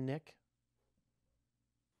 Thanks again, Nick.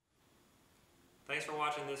 Thanks for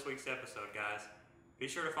watching this week's episode, guys. Be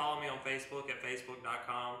sure to follow me on Facebook at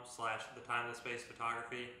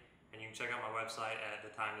facebook.com/thetimethisspacephotography, and you can check out my website at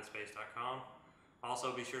thetimethisspace.com.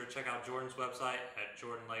 Also, be sure to check out Jordan's website at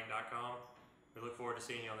jordanlake.com. We look forward to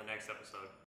seeing you on the next episode.